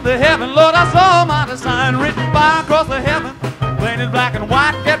up in the heaven, Lord, I saw my design written by across the heaven, plain in black and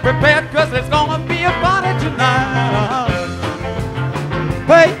white. Get prepared, cause there's gonna be a party tonight.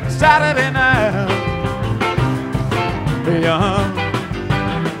 Hey, Saturday night. Yeah.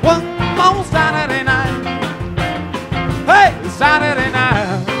 One more Saturday night. Hey, Saturday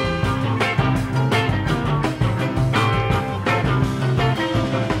night.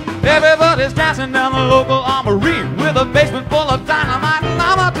 Everybody's dancing down the local armory with a basement full of dynamite and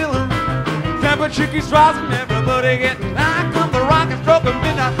artillery. Temperature keeps rising, everybody getting high. Come the rock and stroke of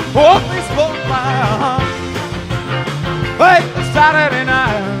midnight. Oh, please smoke fire. Hey, it's Saturday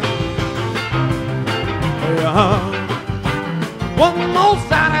night. Yeah. One more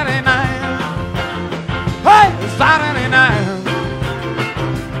Saturday night. Hey, it's Saturday night.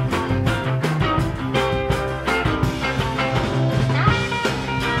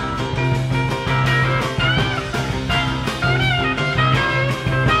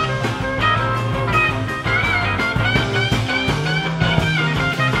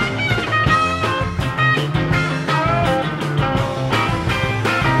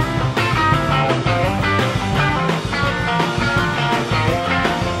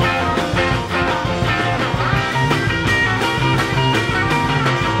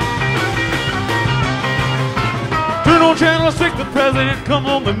 Channel 6, the president come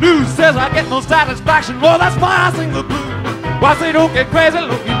on the news, says I get no satisfaction. Well, that's why I sing the blues. Why say don't get crazy,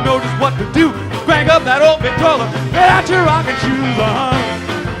 look, you know just what to do. Crank up that old Victrola, get out your rocking shoes,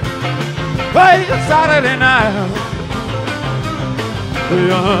 Hey, it's Saturday night.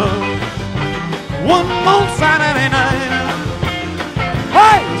 One more Saturday night.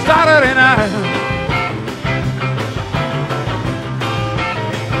 Hey, Saturday night.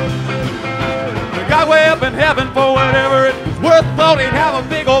 God way up in heaven for whatever it was Worth thought he'd have a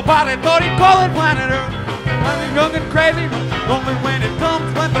big old body, thought he'd call it planet Earth. I'm young and crazy, only when it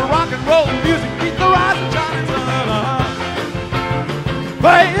comes when the rock and roll music beats the rising shining sun.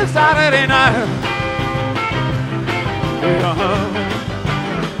 Hey, it's Saturday night.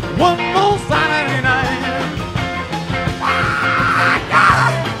 One more Saturday night.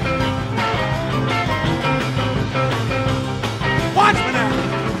 Watch me now.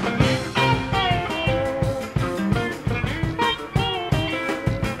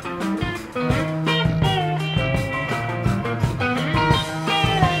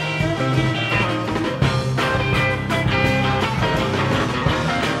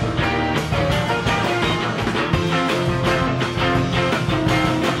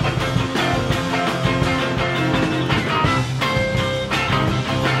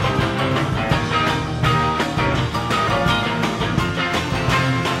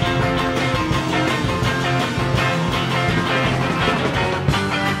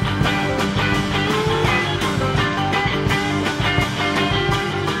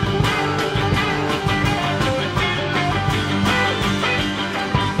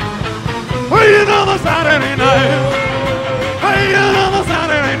 Another Saturday night. Hey, another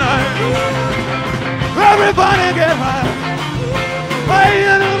Saturday night. Everybody get high. Hey,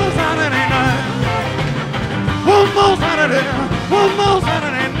 another Saturday night. One more Saturday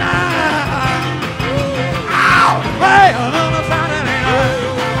night. Ow! Hey, another Saturday night.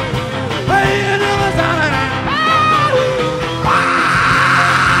 Hey, another Saturday night.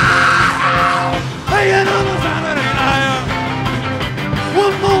 Hey, another Saturday night.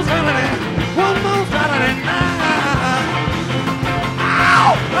 One more Saturday. One more Saturday night.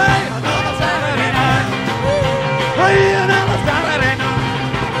 Ow! Hey, another Saturday night. Hey, another Saturday night.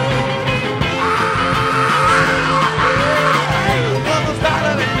 Hey, another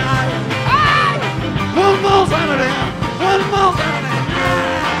Saturday night. One more Saturday. One more Saturday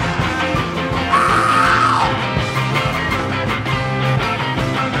night.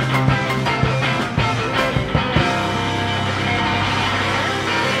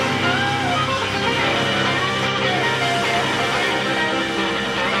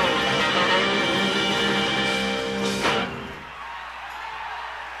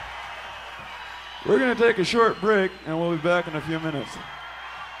 We're going to take a short break, and we'll be back in a few minutes.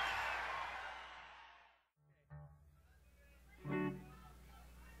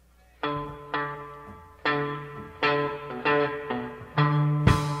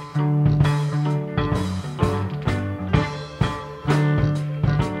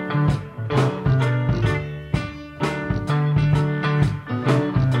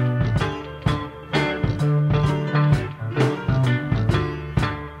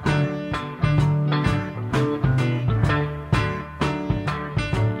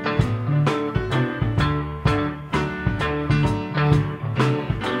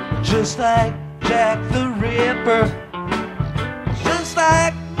 Just like Jack the Ripper, just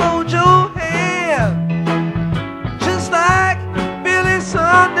like Mojo Hand, just like Billy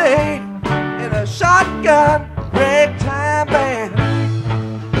Sunday in a shotgun ragtime band,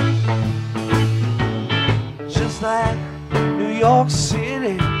 just like New York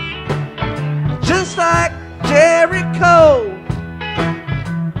City, just like Jericho,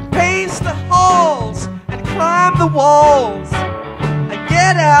 pace the halls and climb the walls.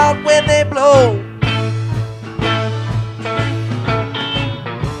 Get out when they blow.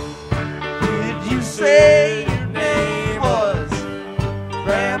 Did you say your name was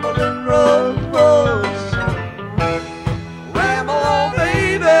Ramble and Rose? Ramble on,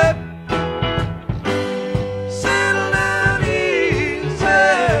 baby. Settle down easy.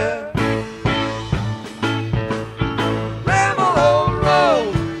 Ramble on,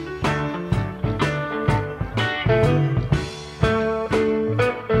 Rose.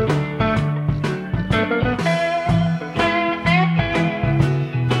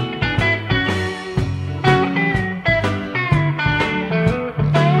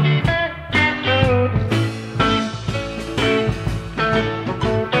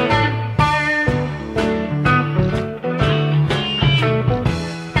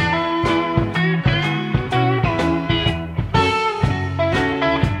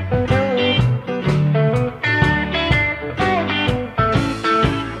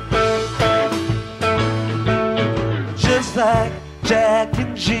 Like Jack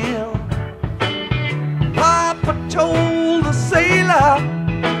and Jill, Papa told the sailor,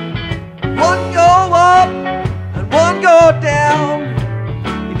 one go up and one go down,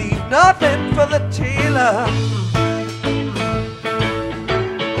 you leave nothing for the tailor.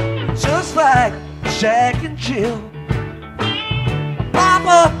 Just like Jack and Jill,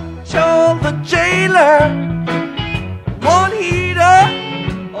 Papa told the jailer, one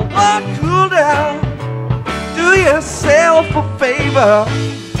for favor.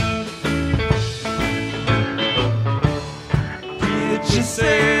 Did you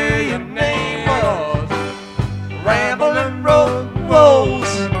say your name was Ramble and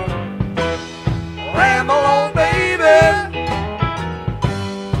Rose? Ramble on, baby.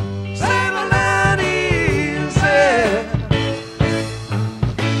 Settle down easy.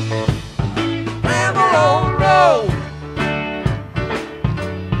 Ramble on road.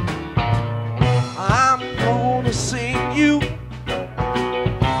 I'm gonna sing you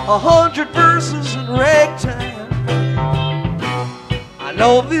 100 verses in ragtime. I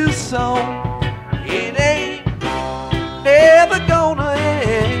know this song, it ain't never gonna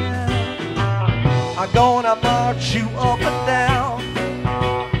end. I'm gonna march you up and down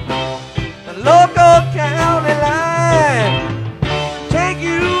the local county line, take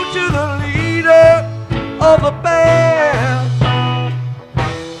you to the leader of the band.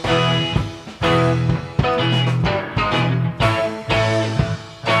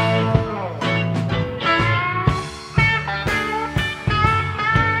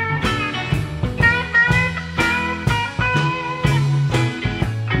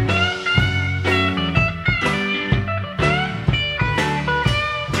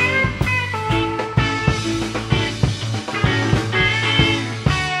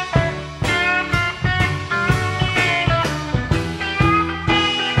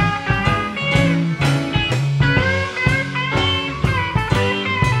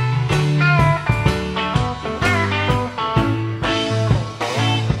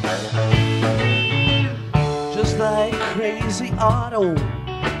 Crazy Otto,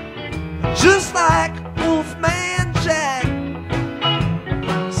 just like Wolfman Jack,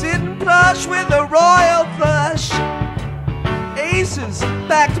 sitting plush with the royal flush, aces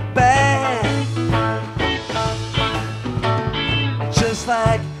back to back. Just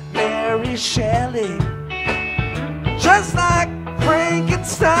like Mary Shelley, just like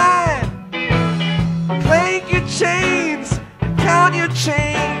Frankenstein, clank your chains and count your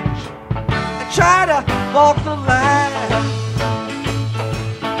change, and try to walk the line.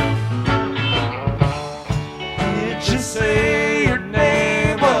 Did you say your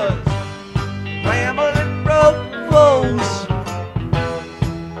name was Ramble and Rose?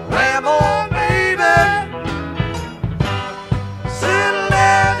 Ramble, baby. Settle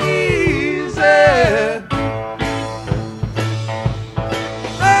down easy.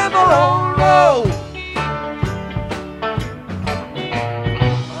 Ramble on road.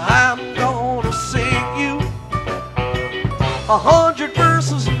 I'm gonna sing you 100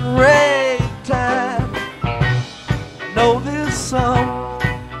 verses in ragtime. I know this song,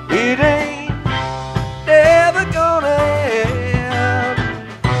 it ain't never gonna end.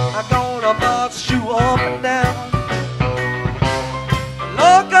 I'm gonna march you up and down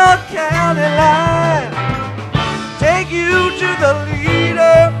local county line, take you to the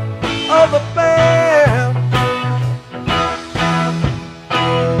leader of the band.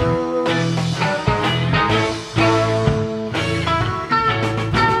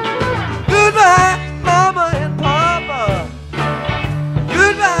 Goodbye, Mama and Papa.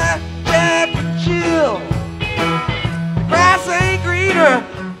 Goodbye, Jack and Jill. The grass ain't greener,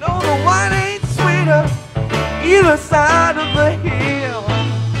 no, the wine ain't sweeter, either side of the hill.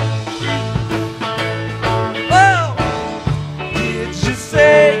 Oh, did you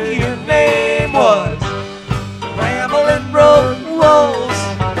say your name was Ramble and Rose?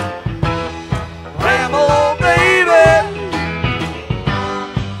 Ramble, baby.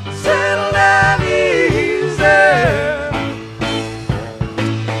 Settle down easy.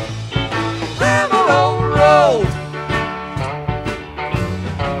 Ramble on road.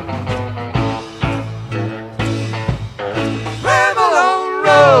 Ramble on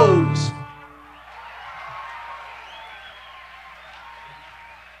roads.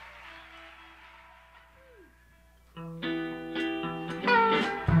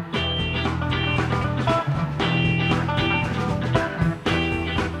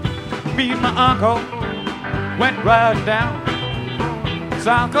 Me and my uncle went riding down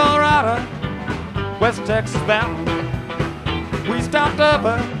South Colorado, West Texas bound. We stopped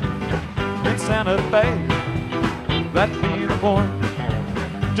over in Santa Fe, that being the point,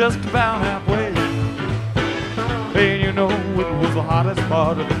 just about halfway. And you know it was the hottest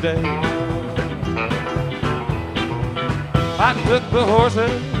part of the day. I took the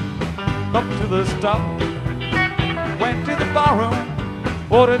horses up to the stall, went to the barroom,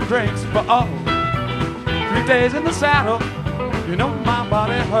 ordered drinks for all. 3 days in the saddle, you know my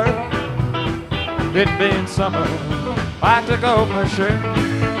body hurt. It being summer, I took off my shirt,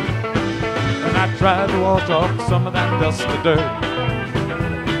 and I tried to wash off some of that dusty dirt.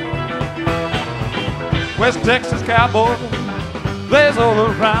 West Texas cowboy, they's all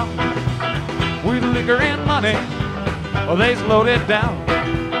around. With liquor and money, they's loaded down.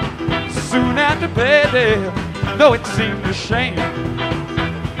 Soon after payday, though it seemed a shame,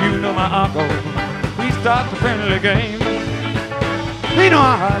 you know my uncle, he starts a friendly game. You know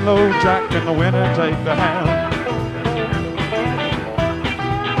I high-low jack in the winter take the hand.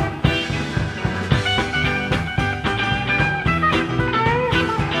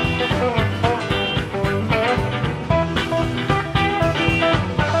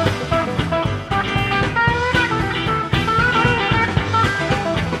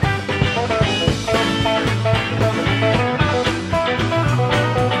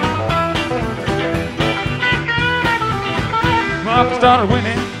 Started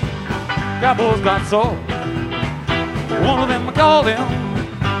winning, cowboys got sold. One of them I called him,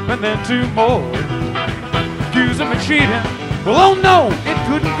 and then two more. Accused him of cheating, well, oh no, it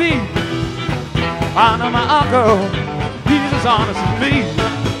couldn't be. I know my uncle, he's as honest as me.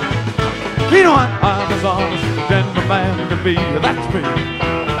 You know I'm as honest as a Denver man can be, that's me.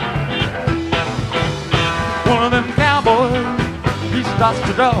 One of them cowboys, he starts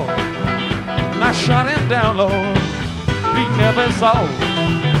to dog, and I shot him down low. He never saw.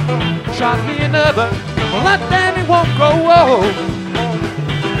 Shot me another, well that Danny won't go. Whoa.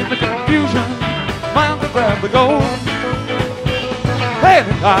 In the confusion, my uncle grabbed the gold. And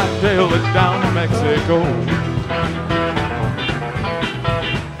I tailed it down to Mexico.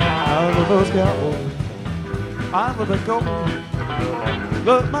 I love those cowboys, I love that gold.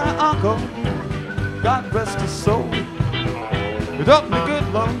 Love my uncle, God rest his soul. He taught me good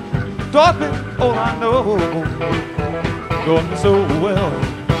love, taught me all I know. Taught me so well,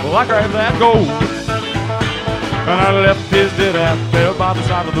 well I grabbed that gold, and I left his dead ass there by the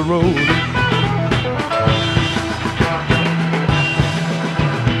side of the road.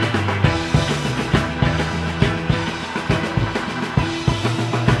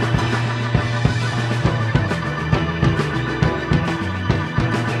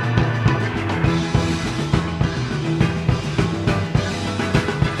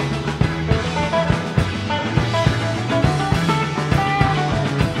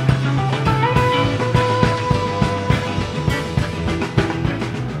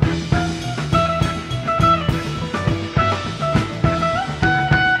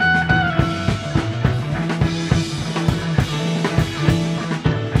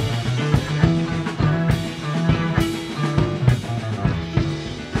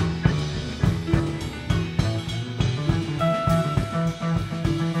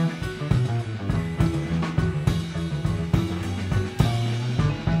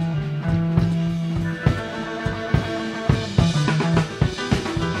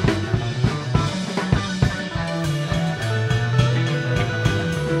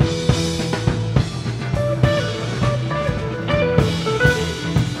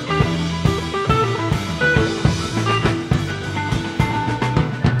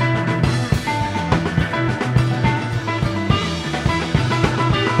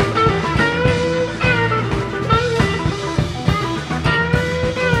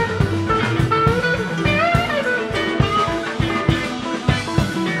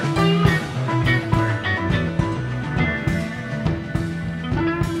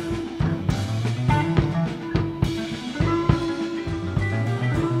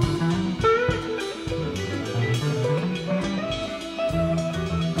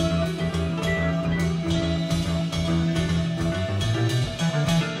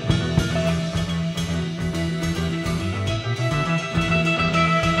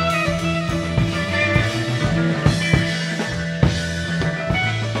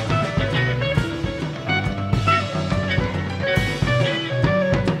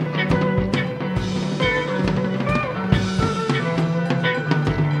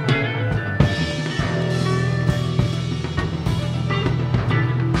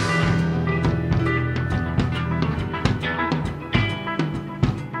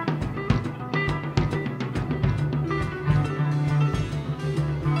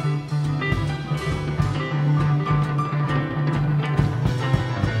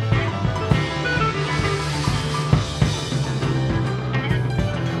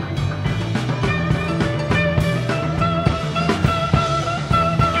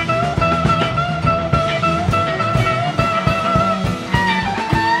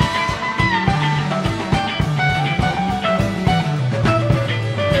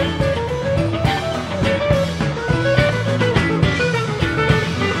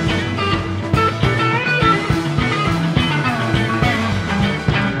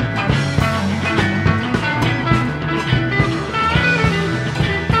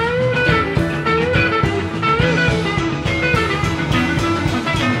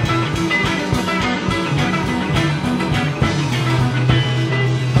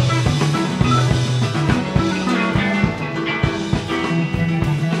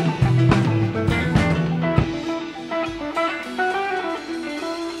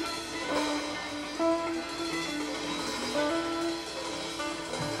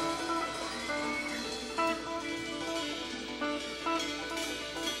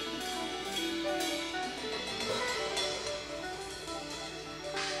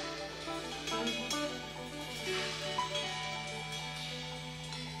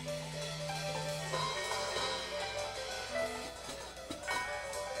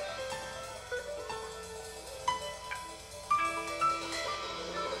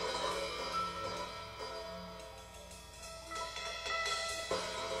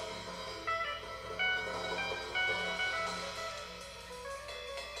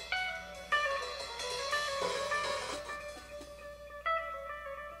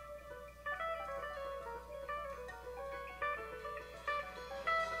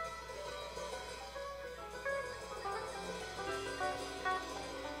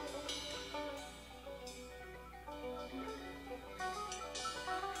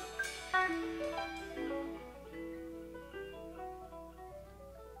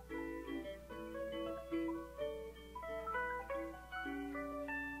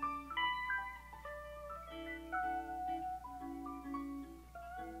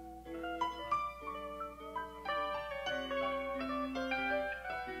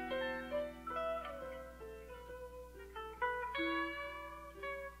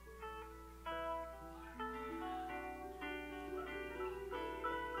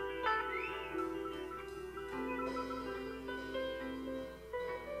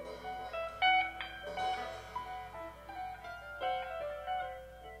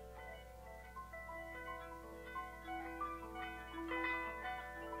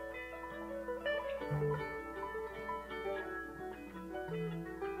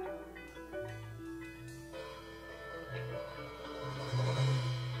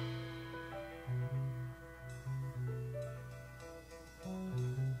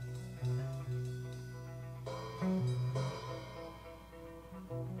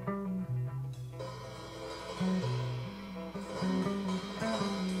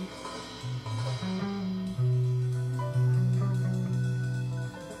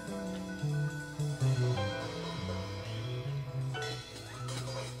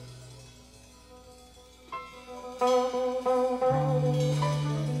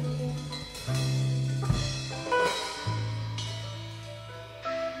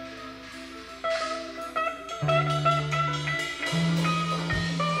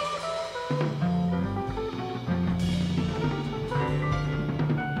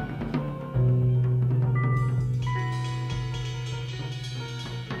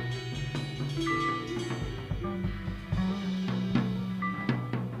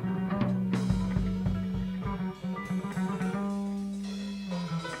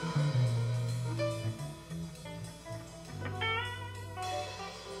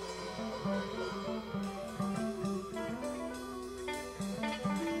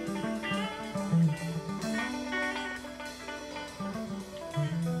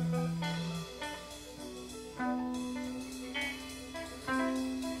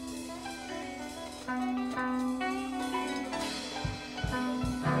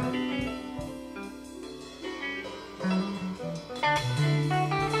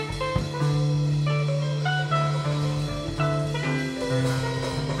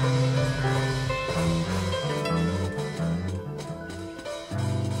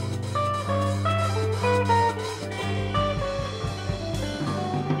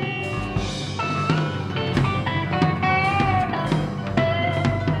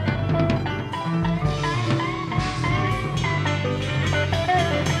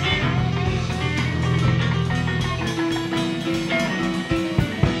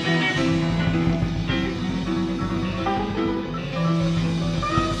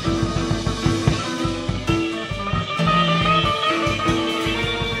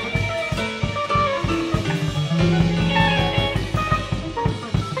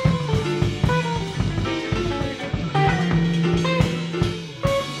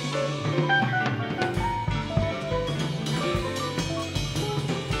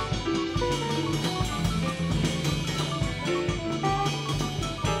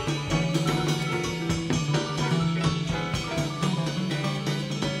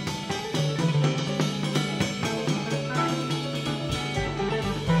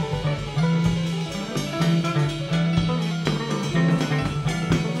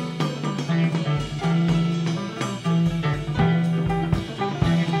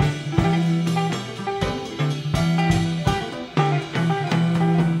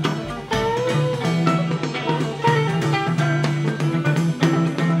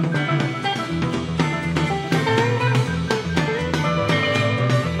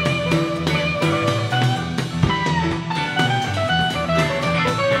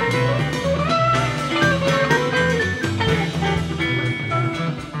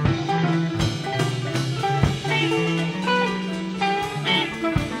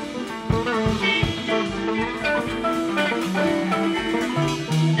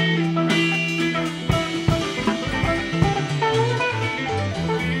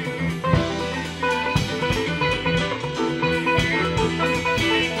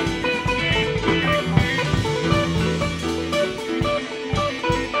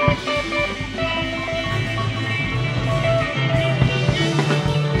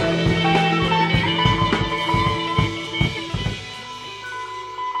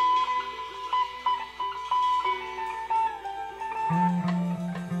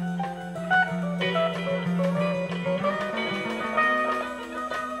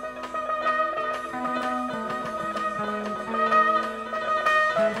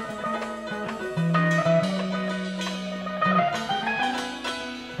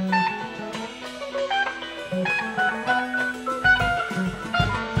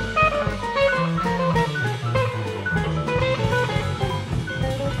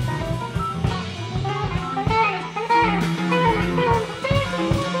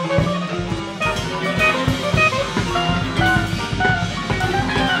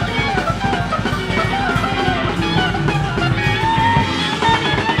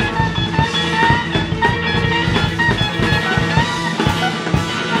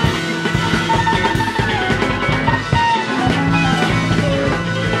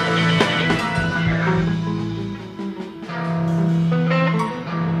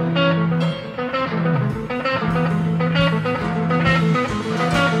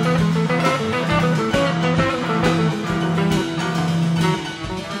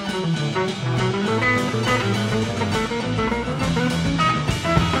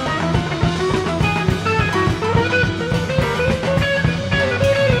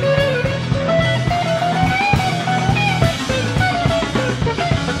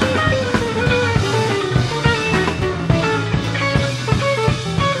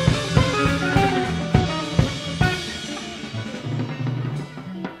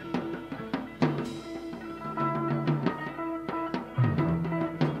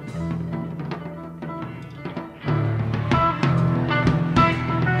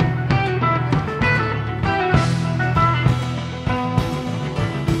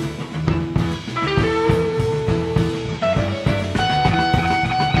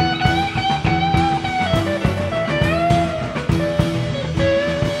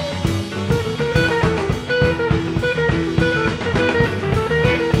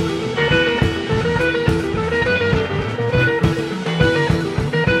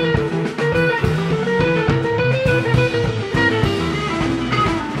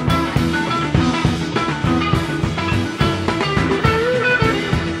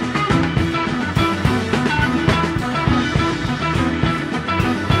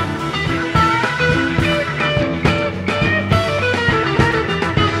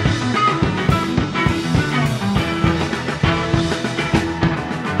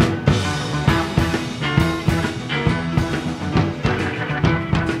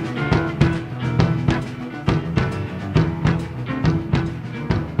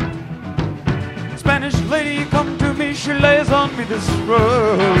 lady come to me, she lays on me this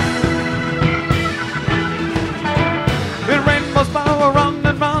rug. The rainbows bow around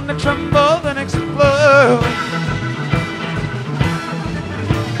and round, they tremble and explode.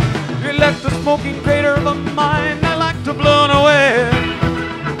 You left the smoking crater of a mind I like to blow away.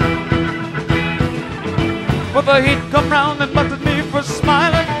 But the heat come round and busted me for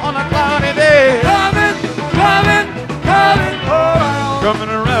smiling on a cloudy day. Coming, coming, coming around, coming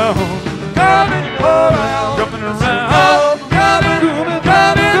around, coming around, coming around, coming,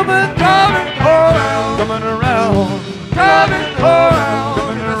 coming, coming, coming, coming around, coming around, coming around,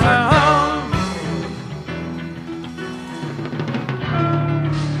 coming around.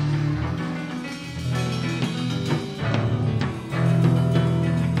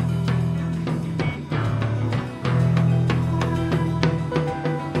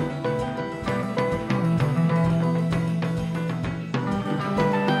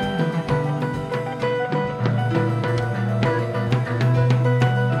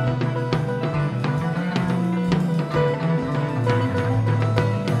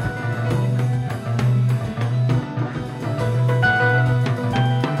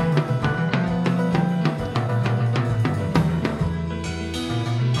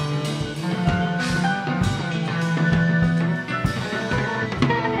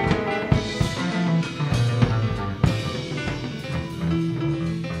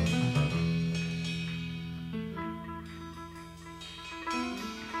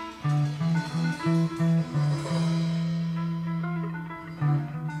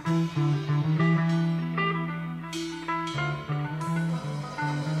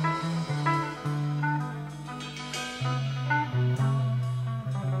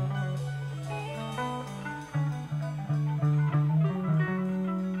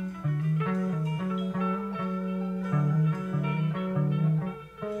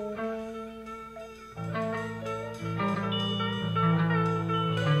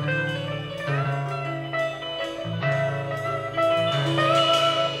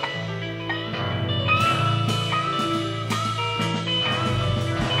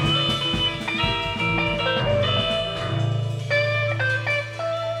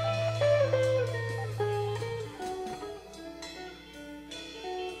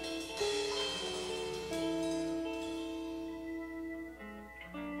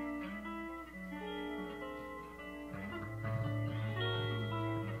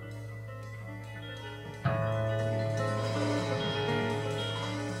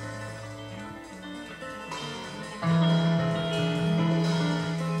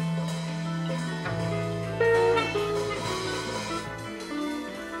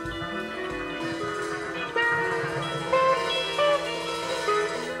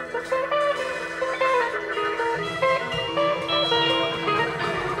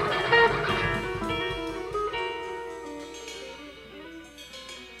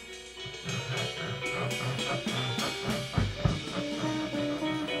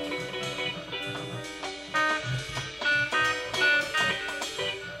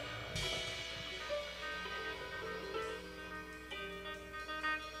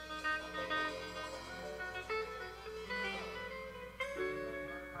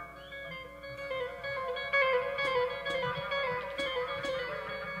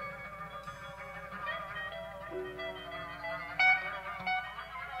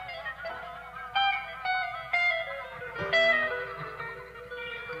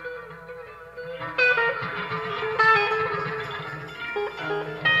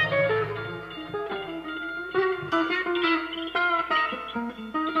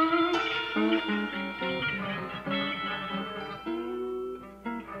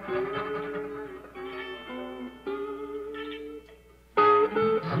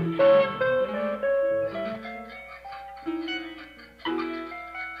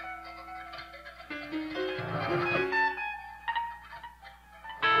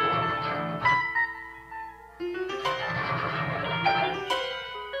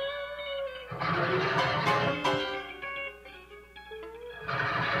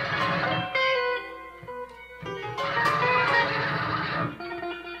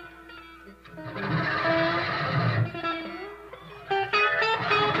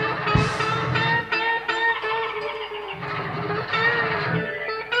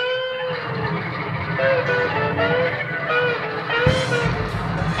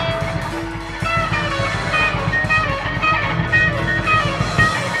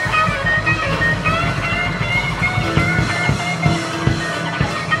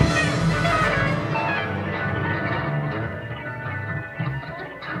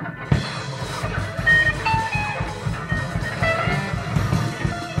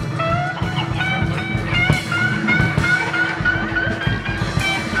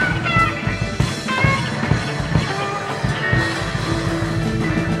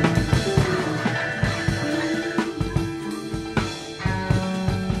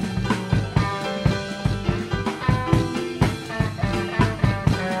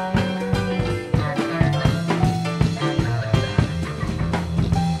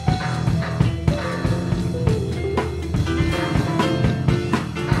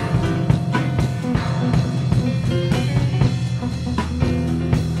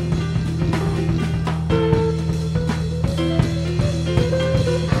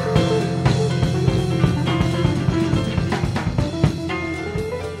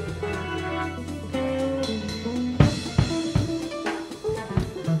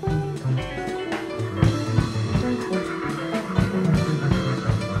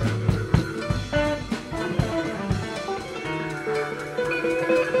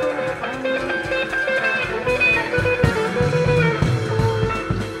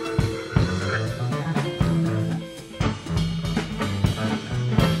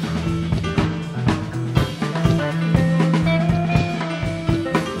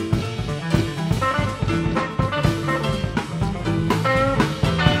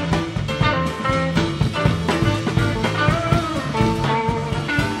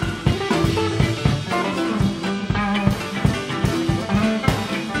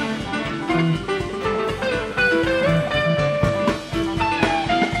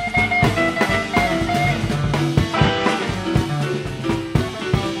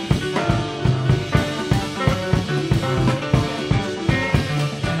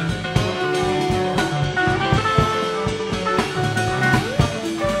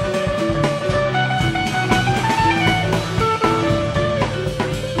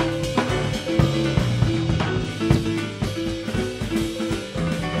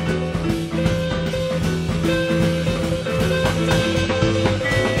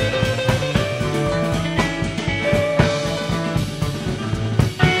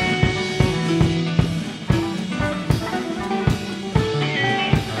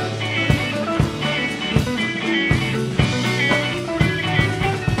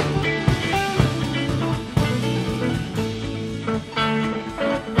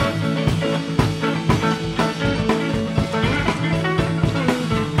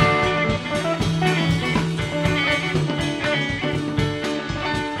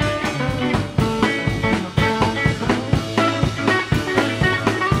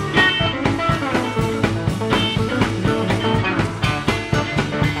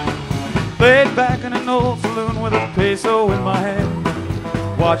 Paso in my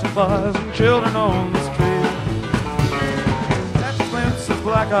hand, watching flies and children on the street. Catch a glimpse of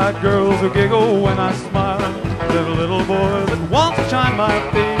black-eyed girls who giggle when I smile. There's a little boy that wants to shine my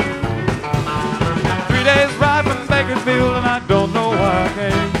feet. 3 days ride from Bakersfield and I don't know why I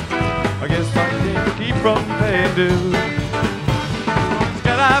came. I guess I came to keep from paying dues.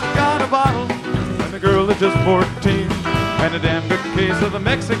 Instead I've got a bottle and the girl is just 14, and a damn good case of the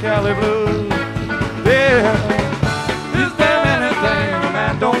Mexicali Blues. Yeah, is there anything a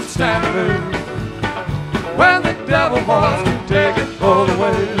man don't stand to lose when the devil wants to take it all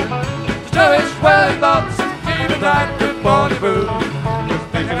away? Still it's well thoughts and keep it right to body boo. Just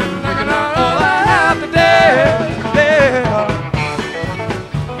thinking and thinking of all I have today. Yeah.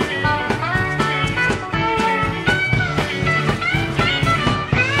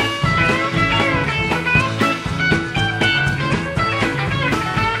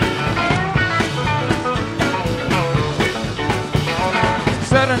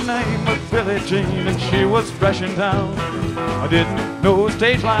 Said her name was Billie Jean and she was fresh in town. I didn't know a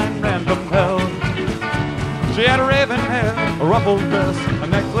stage line ran from hell. She had a raven hair, a ruffled dress, a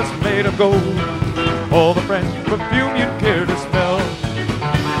necklace made of gold, all the French perfume you'd care to smell.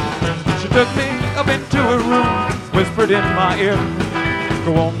 She took me up into her room, whispered in my ear,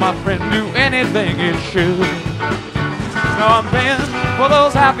 "Go on, my friend, do anything it should." Now I'm paying for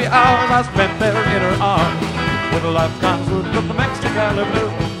those happy hours I spent there in her arms, with a lifetime's worth of the Mexicali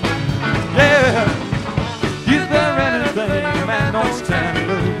Blues. Yeah, is there anything a man don't stand to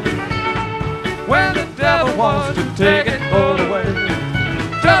lose when the devil wants to take it all away?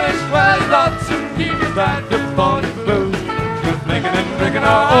 Tell me swell thoughts and keep it right to body blues. Just thinking and drinking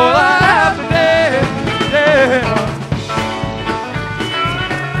are all I have today. Yeah.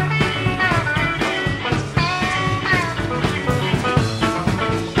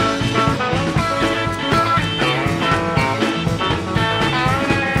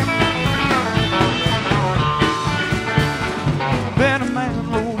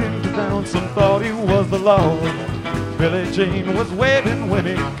 Some thought he was the law. Billie Jean was waving when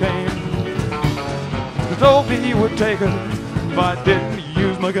he came. He told me he would take her if I didn't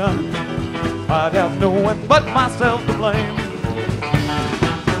use my gun. I'd have no one but myself to blame.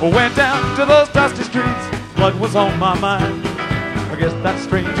 I went down to those dusty streets, blood was on my mind. I guess that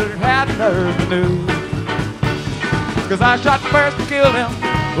stranger hadn't heard the news, 'cause I shot first and killed him,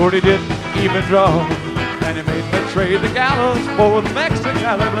 Lord, he didn't even draw, and he made me trade the gallows for the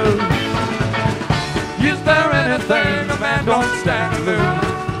Mexicali Blues. Is there anything a man don't stand to lose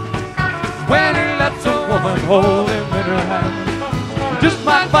when he lets a woman hold him in her hand? You just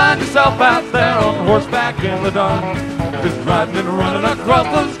might find yourself out there on horseback in the dark, just riding and running across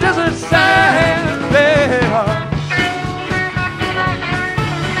those desert sands. Yeah.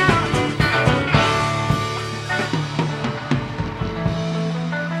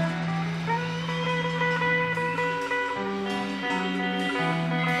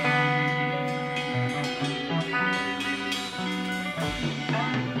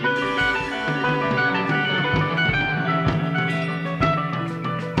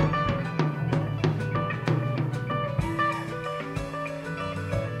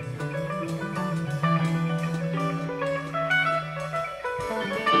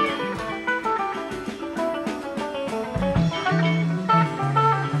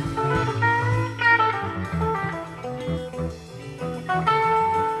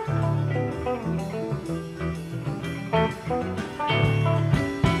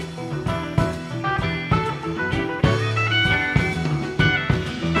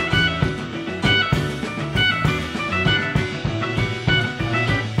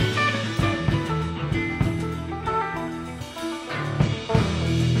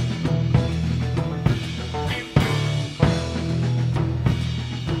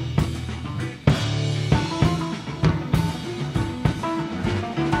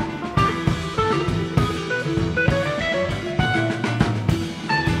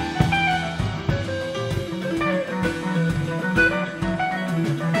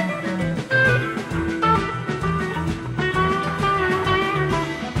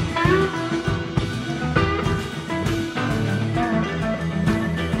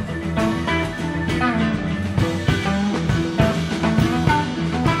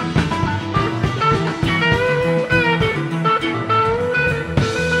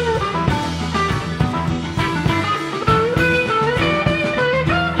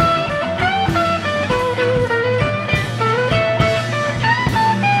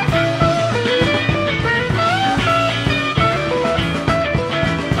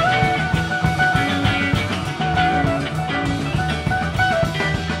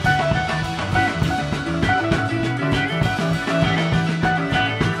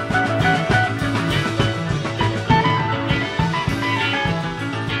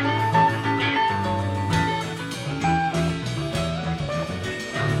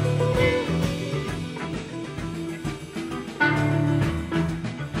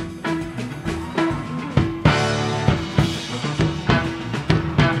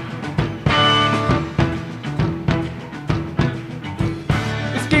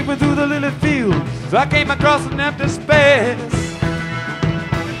 So I came across an empty space.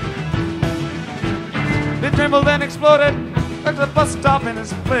 It trembled and exploded like the bus stop in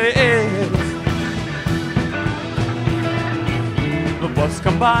its place. The bus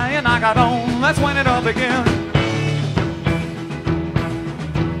come by and I got on. That's when it all began.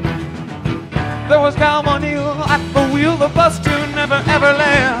 There was Cowboy Neil at the wheel. The bus tune never ever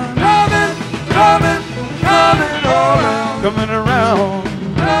land. Coming, coming, coming around, coming around,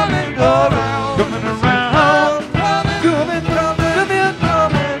 coming around, coming around, coming, coming, coming around,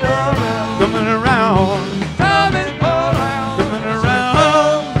 coming around, coming around, coming around.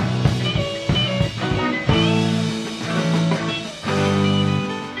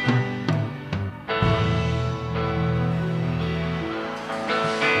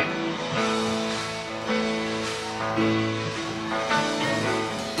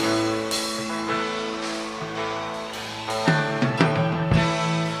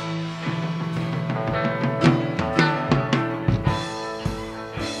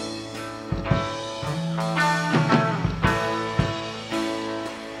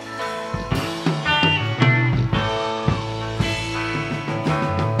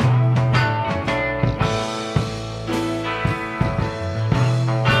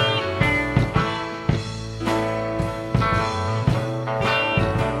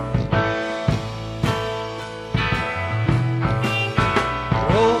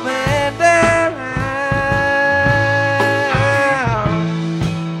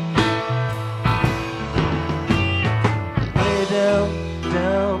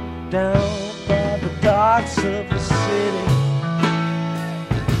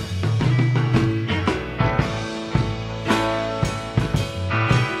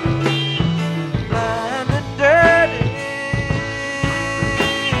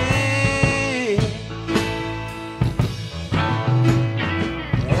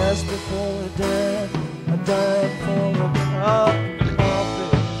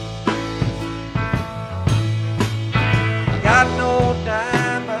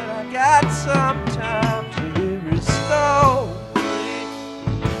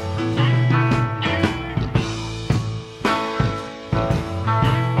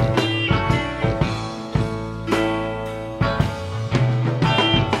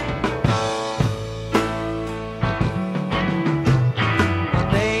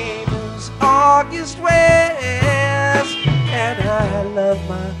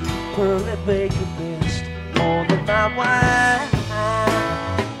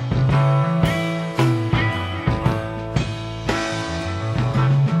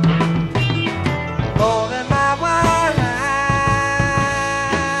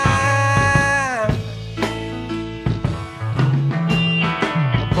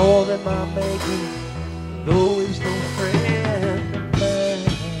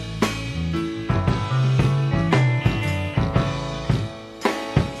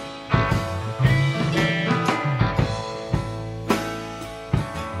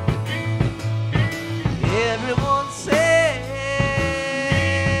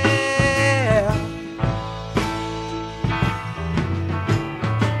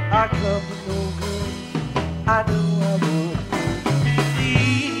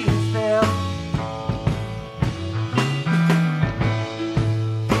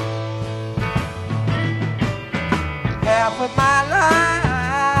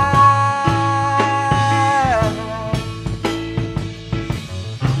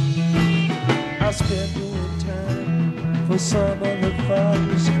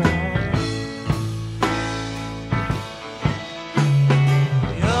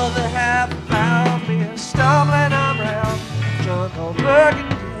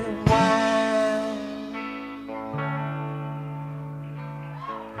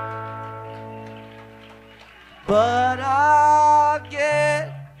 But I'll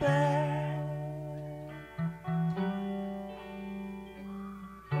get back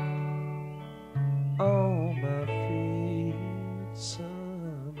on my feet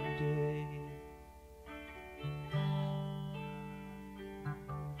someday.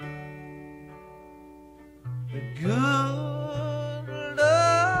 The good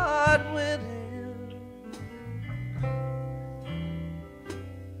Lord with him,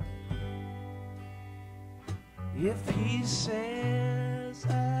 if he says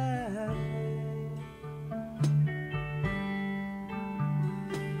I may.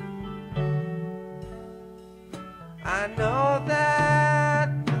 I know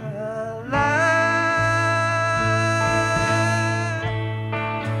that the life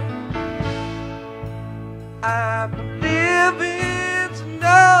I'm living's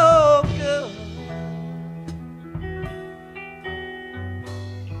no good.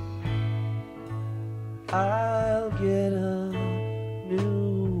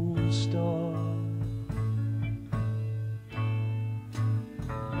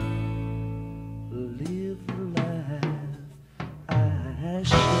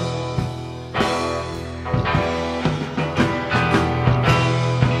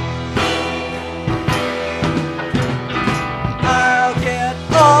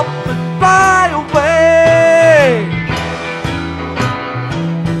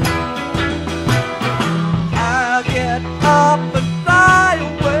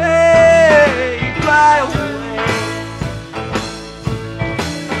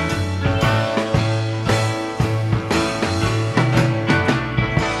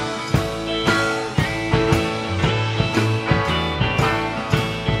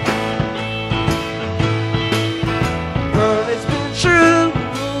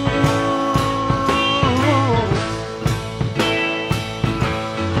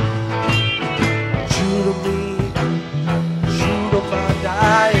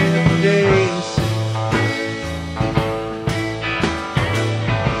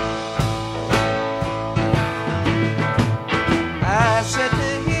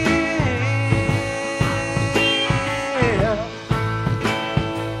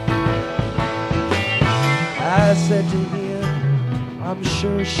 said to him, I'm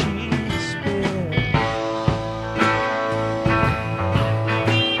sure she's been.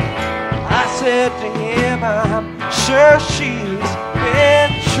 I said to him, I'm sure she's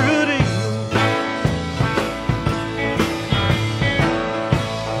been true to you.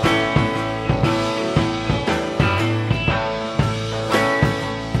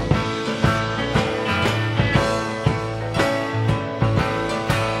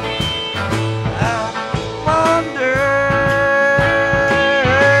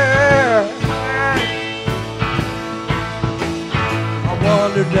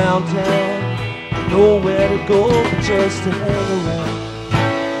 Downtown, nowhere to go, just to hang around.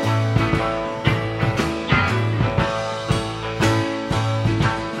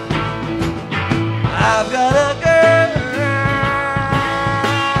 I've got a girl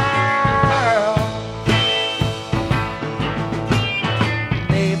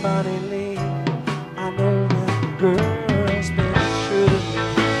named Bonnie Lee. I know that girl's been true to me.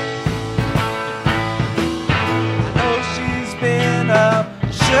 I know she's been up.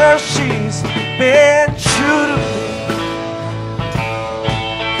 Sure, she's been true to me.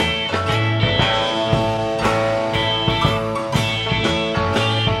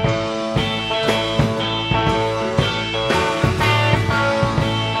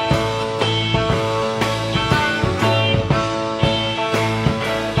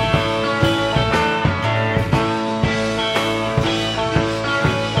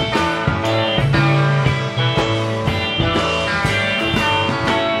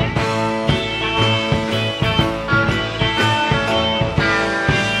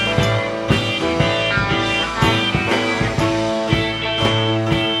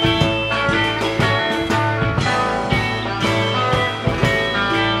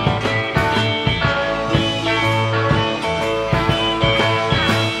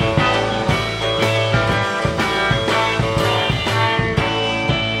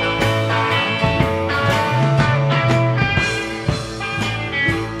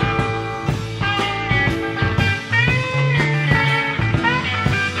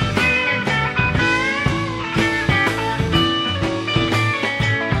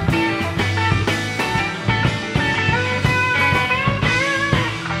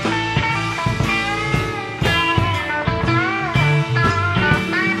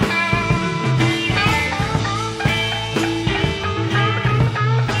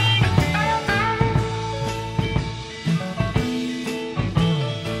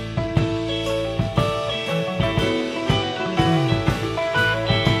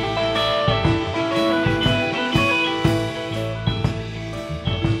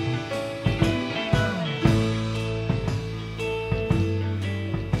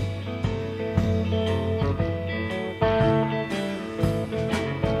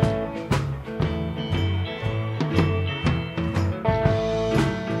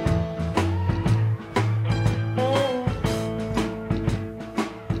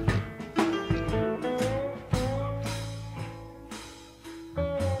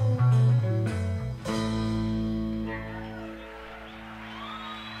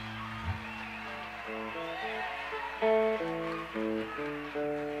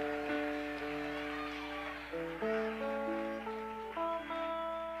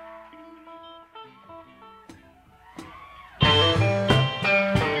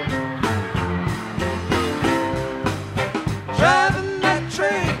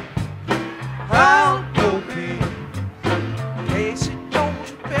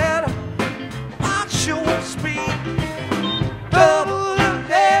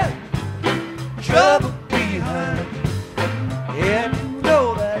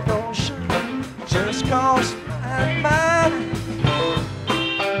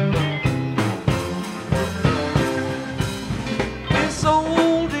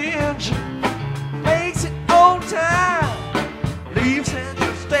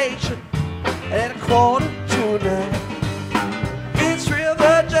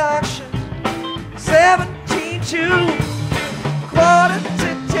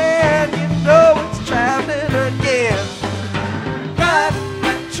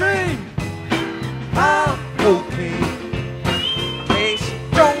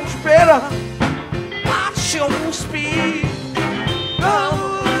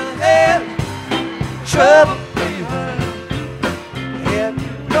 Trouble behind, and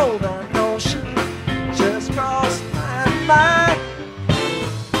you know that notion just crossed my mind.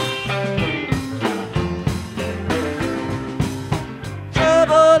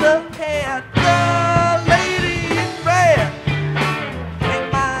 Trouble ahead, the lady in red. Take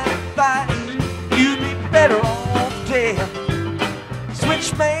my advice, you'd be better off dead.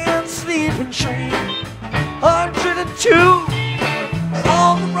 Switchman, sleeping train, 100 22 is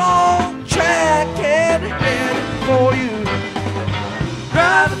on the wrong track and heading for you.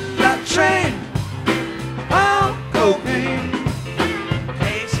 Driving that train on cocaine.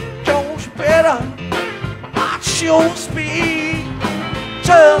 Casey Jones, you better watch your speed.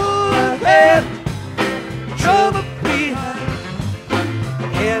 Trouble ahead, trouble behind.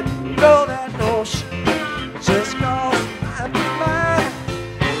 And you know that notion just goes my mind.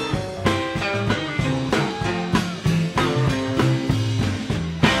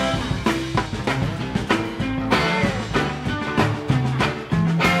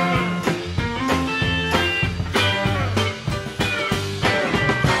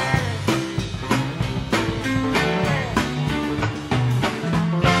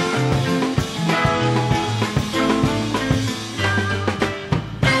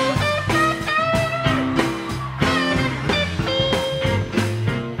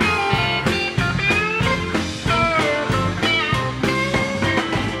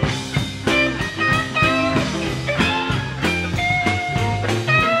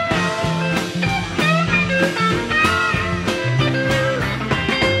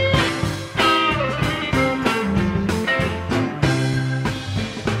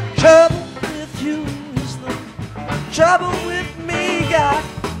 Trouble with you is the trouble with me. Got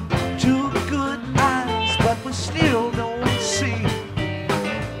two good eyes, but we still don't see.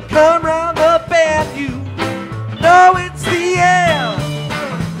 Come round the bend, you know it's the end.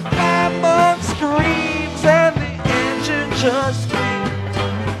 5 months screams and the engine just screams.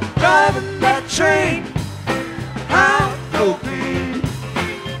 Driving that train, how cocaine.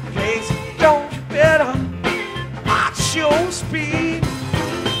 Casey, don't you better watch your speed.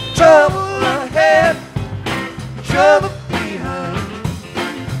 Trouble ahead, trouble behind.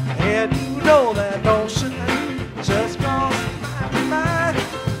 And you know that notion just goes my mind.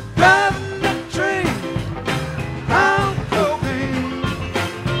 Driving that train, I'm cocaine.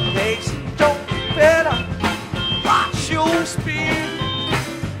 Casey, don't you better watch your speed.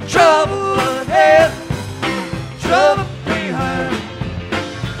 Trouble ahead, trouble behind.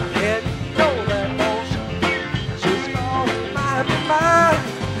 And you know that notion just goes my mind.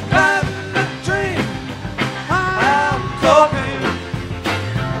 Driving the train, I'm talking.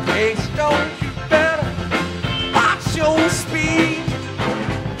 Casey, don't you better watch your speed.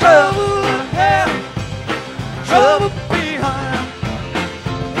 Trouble ahead, trouble behind.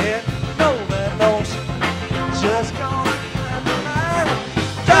 And you know that notion just gone my mind.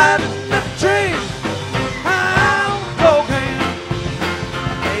 Driving the train, I'm talking.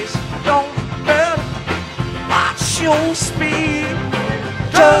 Casey, don't you better watch your speed.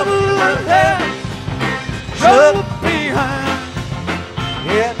 Trouble ahead, trouble behind.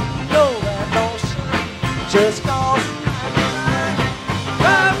 Yeah, you know that notion just goes my mind.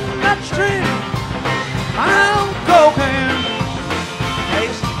 Driving that train, I'm cocaine.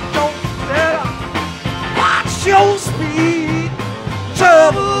 Casey, don't you better watch your speed.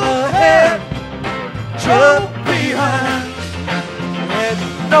 Trouble ahead, trouble behind. Yeah,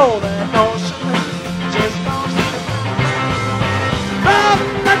 you know that notion just goes my mind.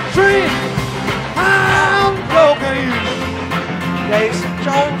 Driving that train, I'm cocaine. Casey,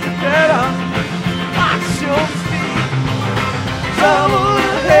 don't you better watch your speed. Trouble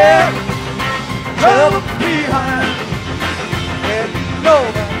ahead, trouble behind. And you know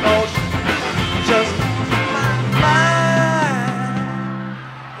that notion just goes my mind.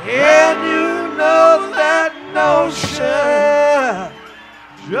 And you know that notion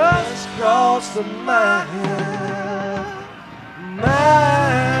just crossed the mind.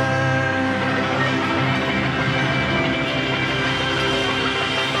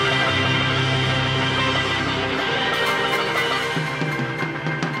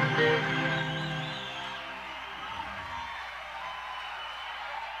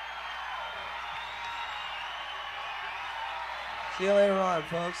 See you later on,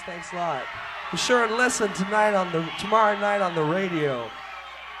 folks. Thanks a lot. Be sure and listen tomorrow night on the radio.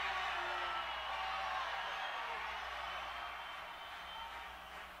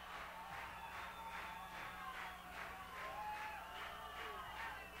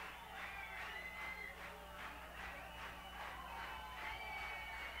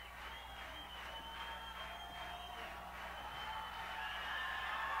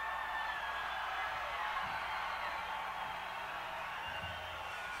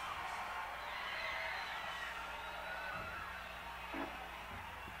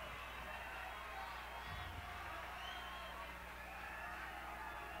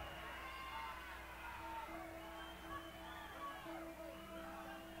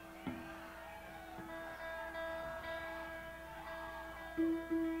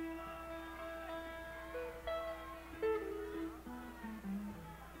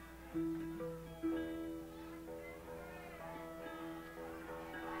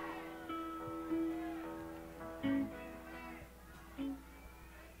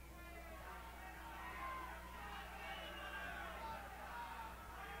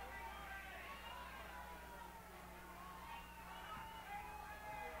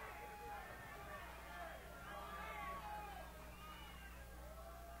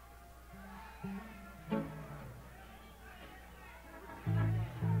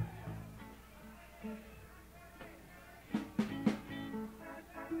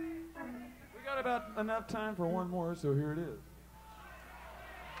 about enough time for one more, so here it is.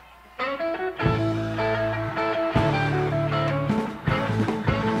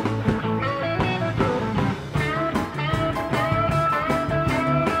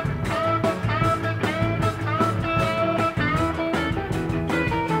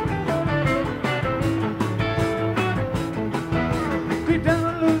 Deep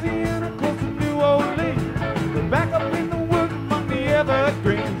down in Louisiana, close to New Orleans, we're back up in the woods among the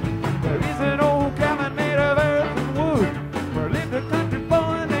evergreens. There is an old cabin made of earth and wood, where lived a country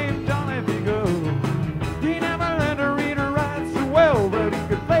boy named Johnny B. Goode. He never learned to read or write so well, but he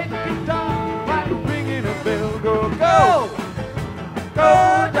could play the guitar like ringing a bell. Go, go,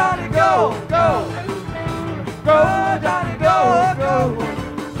 go, Johnny, go, go, go, Johnny, go, go,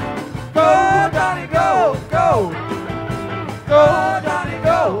 go, Johnny, go, go, go, Johnny,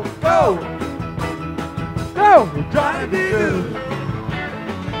 go, go, go, Johnny, be good.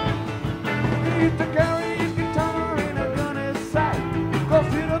 He used to carry his guitar in a gunny sack,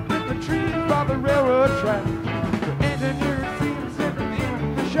 crossed it up in the trees by the railroad track. The engineer seemed sitting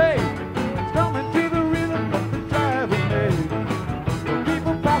in the shade, strumming to the rhythm of the driving made. The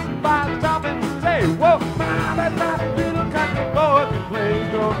people passing by stop and say, whoa, my, that little country boy can play.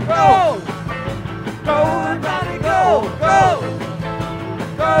 Go, go, go, Johnny, go, go,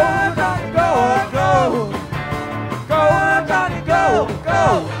 go, Johnny, go, go, go, Johnny, go, go,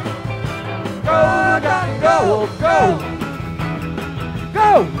 go, Johnny, go, go, go,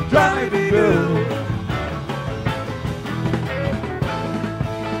 Johnny, be good.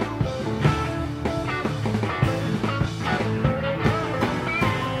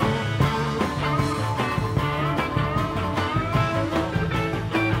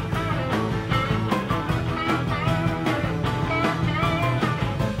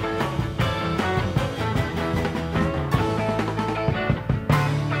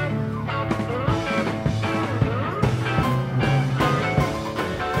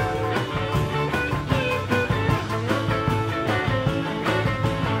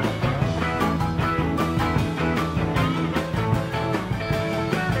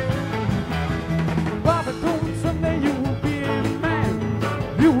 Bobby told me someday you will be a man.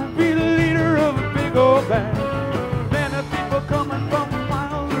 You will be the leader of a big old band. Then the people coming from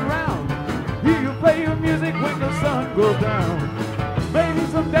miles around hear you play your music when the sun goes down. Maybe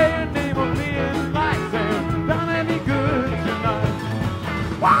someday your name will be in lights and Johnny be good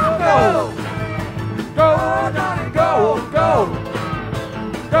tonight. Wow, go, go, Johnny, go, go,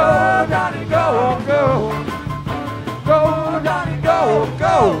 go, Johnny, go, go, go, Johnny, go,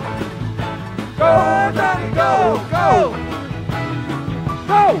 go. Go, Johnny, go, go,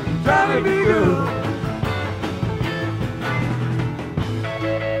 go, Johnny, be good.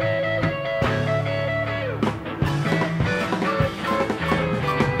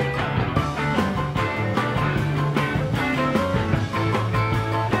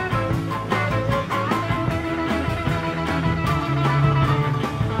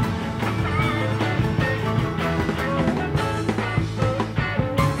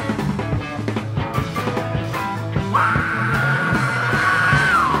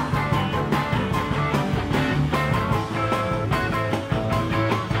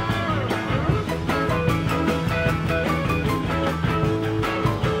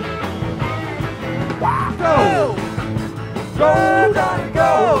 Go, go, Johnny,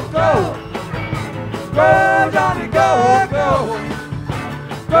 go, go, go, Johnny, go, go,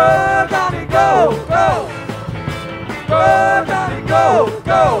 go, Johnny, go, go, go, Johnny, go,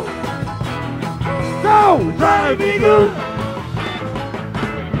 go, go, Johnny, be good.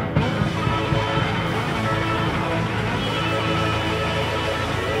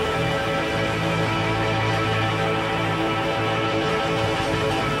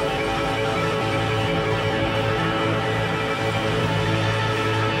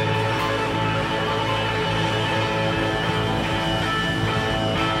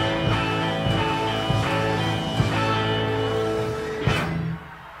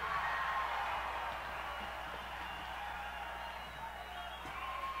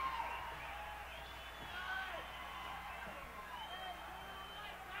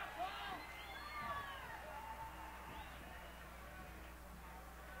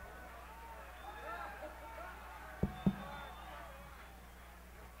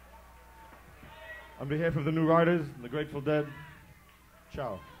 On behalf of the New Riders and the Grateful Dead,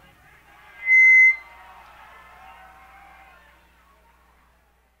 ciao.